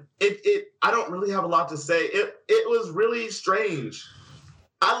 And I don't really have a lot to say. It was really strange.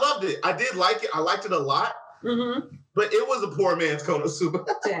 I loved it. I did like it. I liked it a lot. Mm-hmm. But it was a poor man's Konosuba.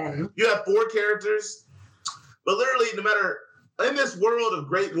 Dang. You have 4 characters. But literally, no matter, in this world of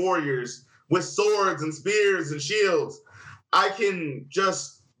great warriors with swords and spears and shields, I can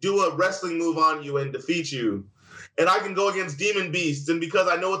just do a wrestling move on you and defeat you. And I can go against demon beasts. And because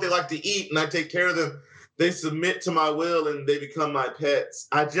I know what they like to eat and I take care of them, they submit to my will and they become my pets.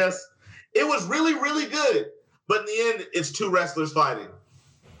 It was really, really good. But in the end, it's 2 wrestlers fighting.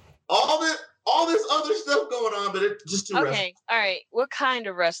 All this other stuff going on, but it's just 2 wrestlers. Okay, all right. What kind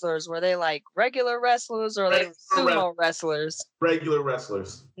of wrestlers? Were they like regular wrestlers or Regular sumo wrestlers? Regular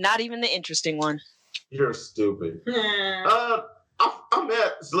wrestlers. Not even the interesting one. You're stupid. Yeah. I'm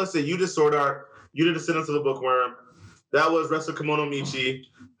mad. So let's say you did Sword Art. You did Descendants of the Bookworm. That was Wrestler Kimono Michi.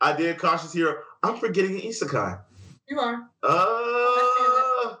 I did Cautious Hero. I'm forgetting an isekai. You are.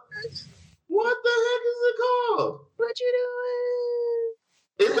 What the heck is it called? What you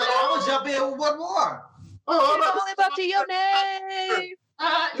Is it I all? will jump in with one more. Oh, doing? It's all about to your name.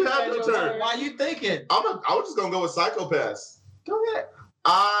 You have your turn. Why you thinking? I was just gonna go with Psychopaths. Go ahead.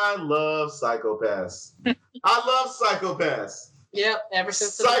 I love Psychopaths. I love Psychopaths. Yep. Ever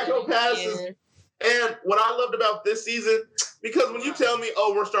since the Psychopaths beginning. And what I loved about this season, because when you tell me,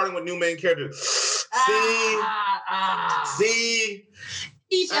 oh, we're starting with new main characters, see.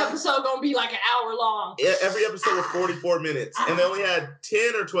 Each episode gonna be like an hour long. Yeah, every episode was 44 minutes, and they only had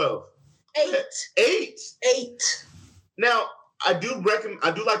 10 or 12. 8. 8. Now, I do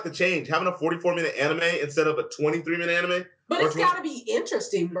like the change, having a 44-minute anime instead of a 23-minute anime. But it's got to be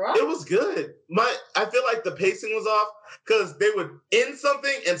interesting, bro. It was good. I feel like the pacing was off because they would end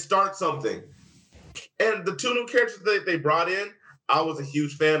something and start something. And the 2 new characters that they brought in, I was a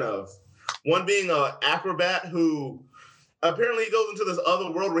huge fan of. One being an acrobat who apparently goes into this other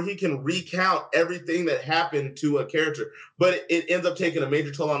world where he can recount everything that happened to a character, but it ends up taking a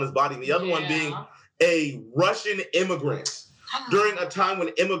major toll on his body. And the other one being a Russian immigrant during a time when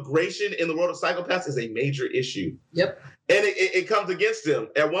immigration in the world of Psycho-Pass is a major issue. Yep. And it comes against them.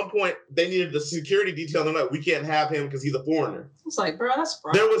 At one point, they needed the security detail. They're like, we can't have him because he's a foreigner. It's like, bro, that's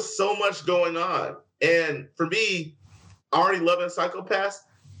right. There was so much going on. And for me, already loving Psycho-Pass,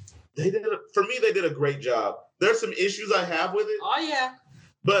 they did a great job. There's some issues I have with it. Oh, yeah.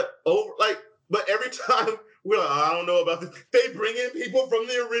 But every time we're like, I don't know about this, they bring in people from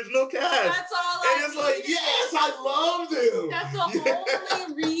the original cast. That's all And it's like, yes, I love them. That's the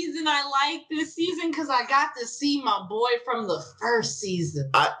only reason I like this season, because I got to see my boy from the first season.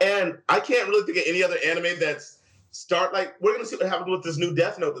 And I can't really think of any other anime that's we're going to see what happens with this new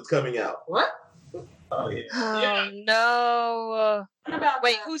Death Note that's coming out. What? Oh, yeah. Oh, no.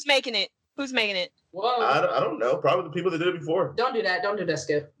 Wait, who's making it? Who's making it? Whoa. I don't know. Probably the people that did it before. Don't do that. Don't do that,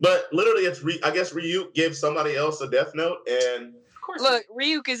 Skip. But literally, I guess Ryuk gave somebody else a Death Note, and Of course. Look,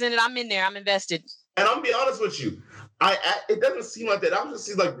 Ryuk is in it. I'm in there. I'm invested. And I'm gonna be honest with you, it doesn't seem like that. I just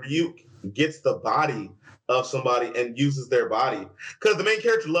seem like Ryuk gets the body of somebody and uses their body, because the main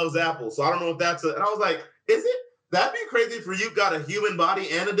character loves apples. So I don't know if that's and I was like, is it? That'd be crazy if Ryuk got a human body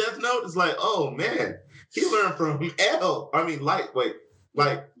and a Death Note. It's like, oh man, he learned from Kira.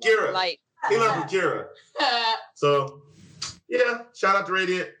 Light. He learned from Kira. So, yeah, shout out to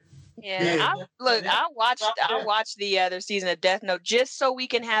Radiant. Yeah. I watched the other season of Death Note just so we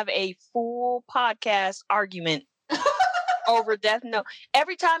can have a full podcast argument over Death Note.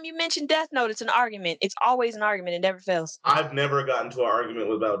 Every time you mention Death Note, it's an argument. It's always an argument. It never fails. I've never gotten to an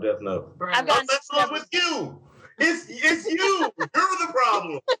argument about Death Note. I've gotten what's with you? It's you. You're the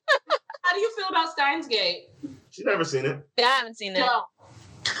problem. How do you feel about Steins Gate? She's never seen it. Yeah, I haven't seen that. No.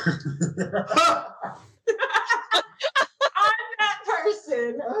 I'm that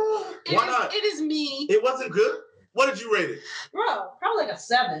person. Why not? It is me. It wasn't good? What did you rate it? Bro, probably like a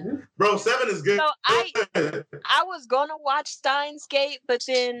 7. Bro, 7 is good. So I was gonna watch Steins Gate, but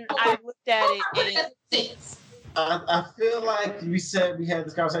then I looked at it and 6. I feel like we had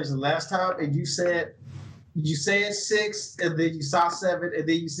this conversation last time, and you said 6, and then you saw 7, and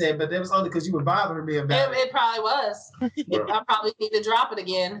then you said, but that was only because you were bothering me about it. It probably was. I probably need to drop it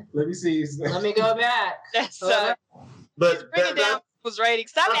again. Let me see. Let me go back. But bring it down people's rating.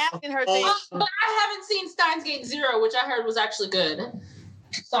 Stop asking her things. But I haven't seen Steins Gate 0, which I heard was actually good.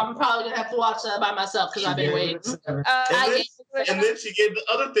 So I'm probably gonna have to watch that by myself because I've been waiting. And then she gave the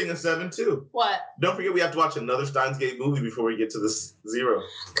other thing a 7 too. What? Don't forget, we have to watch another Steins Gate movie before we get to this 0.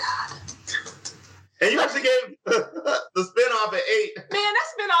 God. And you actually gave the spinoff an 8. Man, that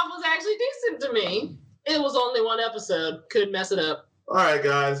spinoff was actually decent to me. It was only 1 episode. Couldn't mess it up. All right,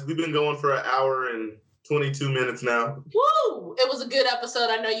 guys, we've been going for 1 hour and 22 minutes now. Woo! It was a good episode.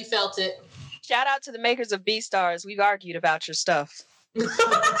 I know you felt it. Shout out to the makers of Beastars. We've argued about your stuff.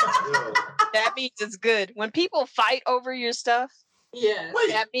 That means it's good. When people fight over your stuff,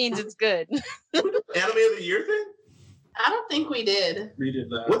 that means it's good. Anime of the year thing? I don't think we did. We did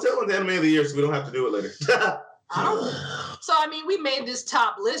that. What's that anime of the year so we don't have to do it later? So, I mean, we made this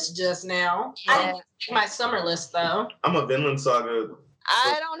top list just now. Yeah. I didn't make my summer list, though. I'm a Vinland Saga.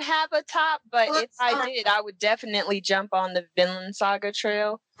 I don't have a top, but if I did, I would definitely jump on the Vinland Saga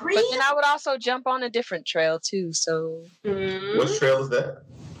trail. But then I would also jump on a different trail, too. So, Which trail is that?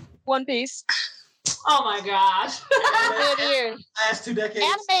 One Piece. Oh, my gosh. Last 2 decades.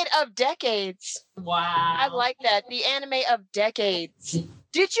 Anime of decades. Wow. I like that. The anime of decades.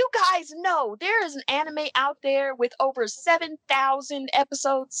 Did you guys know there is an anime out there with over 7,000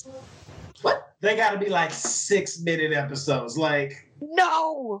 episodes? What? They got to be like 6-minute episodes. Like,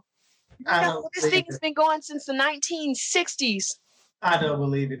 no, this thing has been going since the 1960s. I don't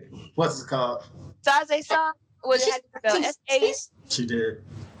believe it. What's it called? Saze-san. Was it spelled S-A? She did.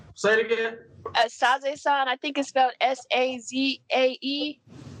 Say it again. Saze-san. I think it's spelled S-A-Z-A-E.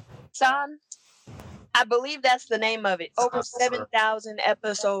 San. I believe that's the name of it. Over 7,000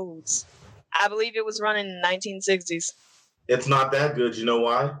 episodes. I believe it was running in the 1960s. It's not that good. You know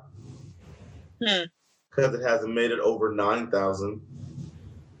why? because it hasn't made it over 9,000.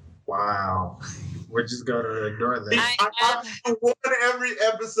 Wow. We're just going to ignore that. I won every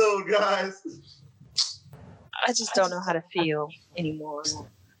episode, guys. I just don't know how to feel anymore.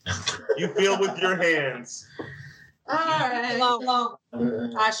 You feel with your hands. All right. Well,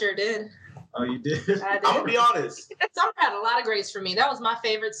 I sure did. Oh, you did? I did. I'm gonna be honest. Summer had a lot of grades for me. That was my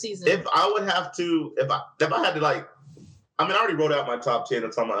favorite season. If I would have to, if I had to, like, I mean, I already wrote out my top 10.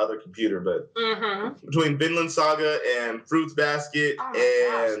 It's on my other computer, but between Vinland Saga and Fruits Basket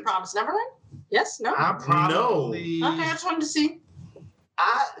and Promise Neverland? Yes? No? I probably... Okay, I just wanted to see.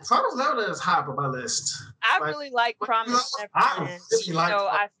 Promise Neverland is high on my list. I really like Promise Neverland.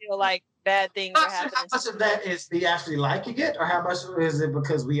 I feel like bad things are happening. How much of that is me actually liking it, or how much is it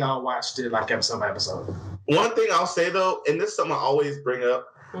because we all watched it like episode by episode? One thing I'll say, though, and this is something I always bring up,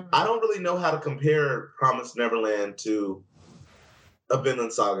 I don't really know how to compare Promise Neverland to a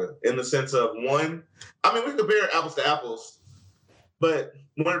Vinland Saga in the sense of one, I mean, we can compare apples to apples, but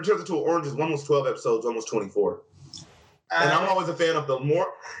when it turns into oranges, one was 12 episodes, one was 24. And I'm always a fan of the more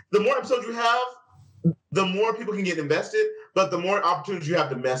episodes you have, the more people can get invested, but the more opportunities you have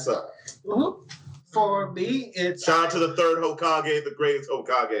to mess up. For me, it's... Shout out to the third Hokage, the greatest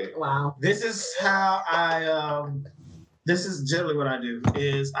Hokage. Wow. This is how this is generally what I do,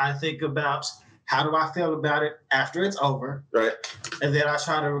 is I think about how do I feel about it after it's over. Right. And then I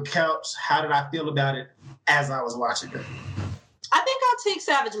try to recount how did I feel about it as I was watching it. I think I'll take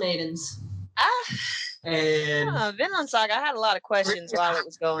Savage Maidens. And Vinland Saga, I had a lot of questions while it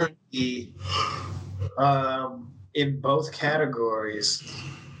was going. In both categories.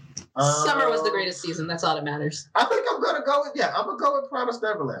 Summer was the greatest season. That's all that matters. I think I'm gonna go with Promise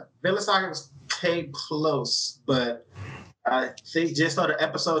Neverland. Vinland Saga came close, but I think just on an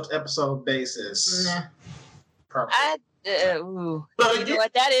episode to episode basis. But You know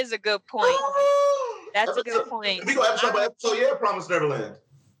what? That is a good point. That's a good point. If we go episode by episode, yeah, Promise Neverland.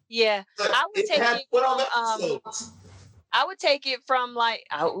 Yeah, I would take it from, I would take it from like,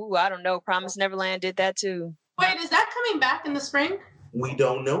 I don't know, Promise Neverland did that too. Wait, is that coming back in the spring? We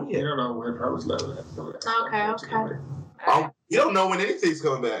don't know yet. We don't know when Promise Neverland. Okay. You don't know when anything's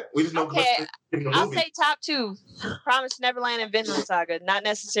coming back. We just know. Okay, I'll say top two: Promise Neverland and Vinland Saga. Not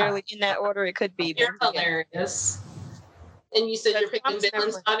necessarily in that order. It could be. You're hilarious. And you said you're picking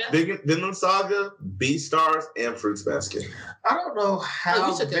Vinland Saga? Vinland Saga, Beastars, and Fruits Basket. I don't know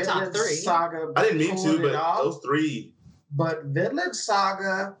how Vinland Saga. I didn't mean to, but those three. But Vinland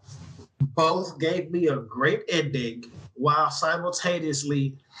Saga both gave me a great ending while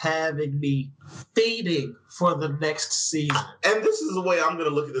simultaneously having me feeding for the next season. And this is the way I'm going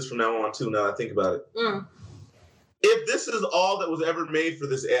to look at this from now on, too, now that I think about it. If this is all that was ever made for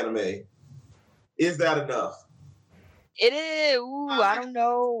this anime, is that enough? It is. I don't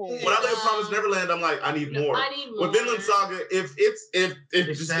know. When I look at Promise Neverland, I'm like, I need more. With Vinland Saga, if it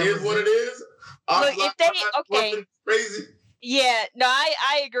just is what it is, look, if they crazy. Yeah, no,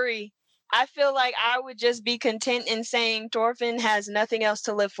 I agree. I feel like I would just be content in saying Thorfinn has nothing else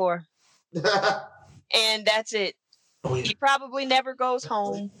to live for. And that's it. He probably never goes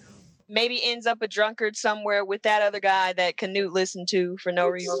home. Maybe ends up a drunkard somewhere with that other guy that Canute listened to for no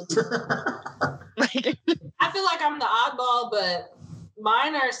reason. I feel like I'm the oddball, but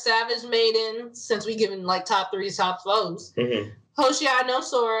mine are Savage Maiden, since we given like top 3, top 4s. Hoshiai no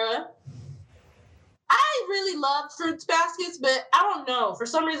Sora. I really love Fruits Baskets, but I don't know. For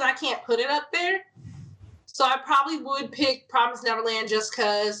some reason, I can't put it up there. So I probably would pick Promise Neverland just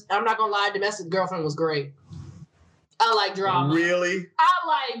because, I'm not going to lie, Domestic Girlfriend was great. I like drama. Really? I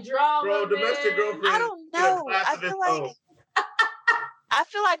like drama. Bro, Domestic Girlfriend. I don't know. I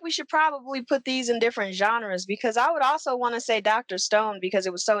feel like we should probably put these in different genres, because I would also want to say Dr. Stone because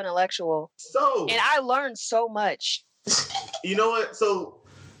it was so intellectual. And I learned so much. You know what? So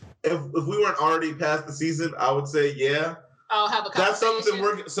if we weren't already past the season, I would say, yeah. I'll have a conversation.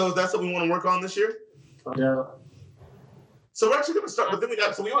 That's something we want to work on this year? Yeah. So we're actually going to start, but then we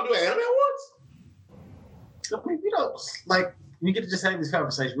want to do an anime awards? I mean, we don't, like, we get to just have these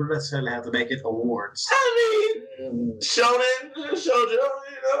conversations. We don't necessarily have to make it awards. I mean, shonen, shoujo,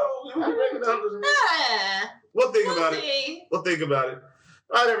 We'll think about it. We'll think about it.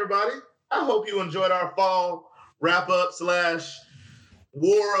 All right, everybody. I hope you enjoyed our fall wrap-up /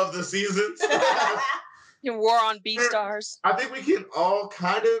 war of the seasons. War on Beastars. I think we can all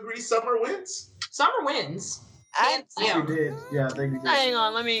kind of agree Summer wins. Summer wins. We did. Yeah, I think we did. Hang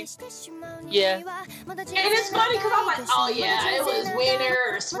on, let me. Yeah. And it's funny because I'm like, oh yeah, it was winter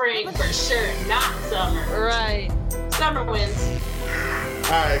or spring for sure, not summer. Right. Summer wins.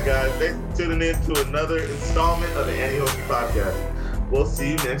 All right, guys. Thanks for tuning in to another installment of the Annie Hokie Podcast. we'll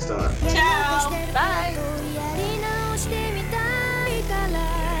see you next time. Ciao. Bye. やり直してみたいから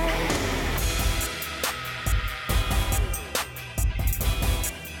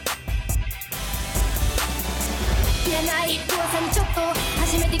言えない噂にちょっと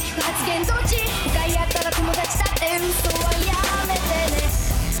初めて聞く発言どっち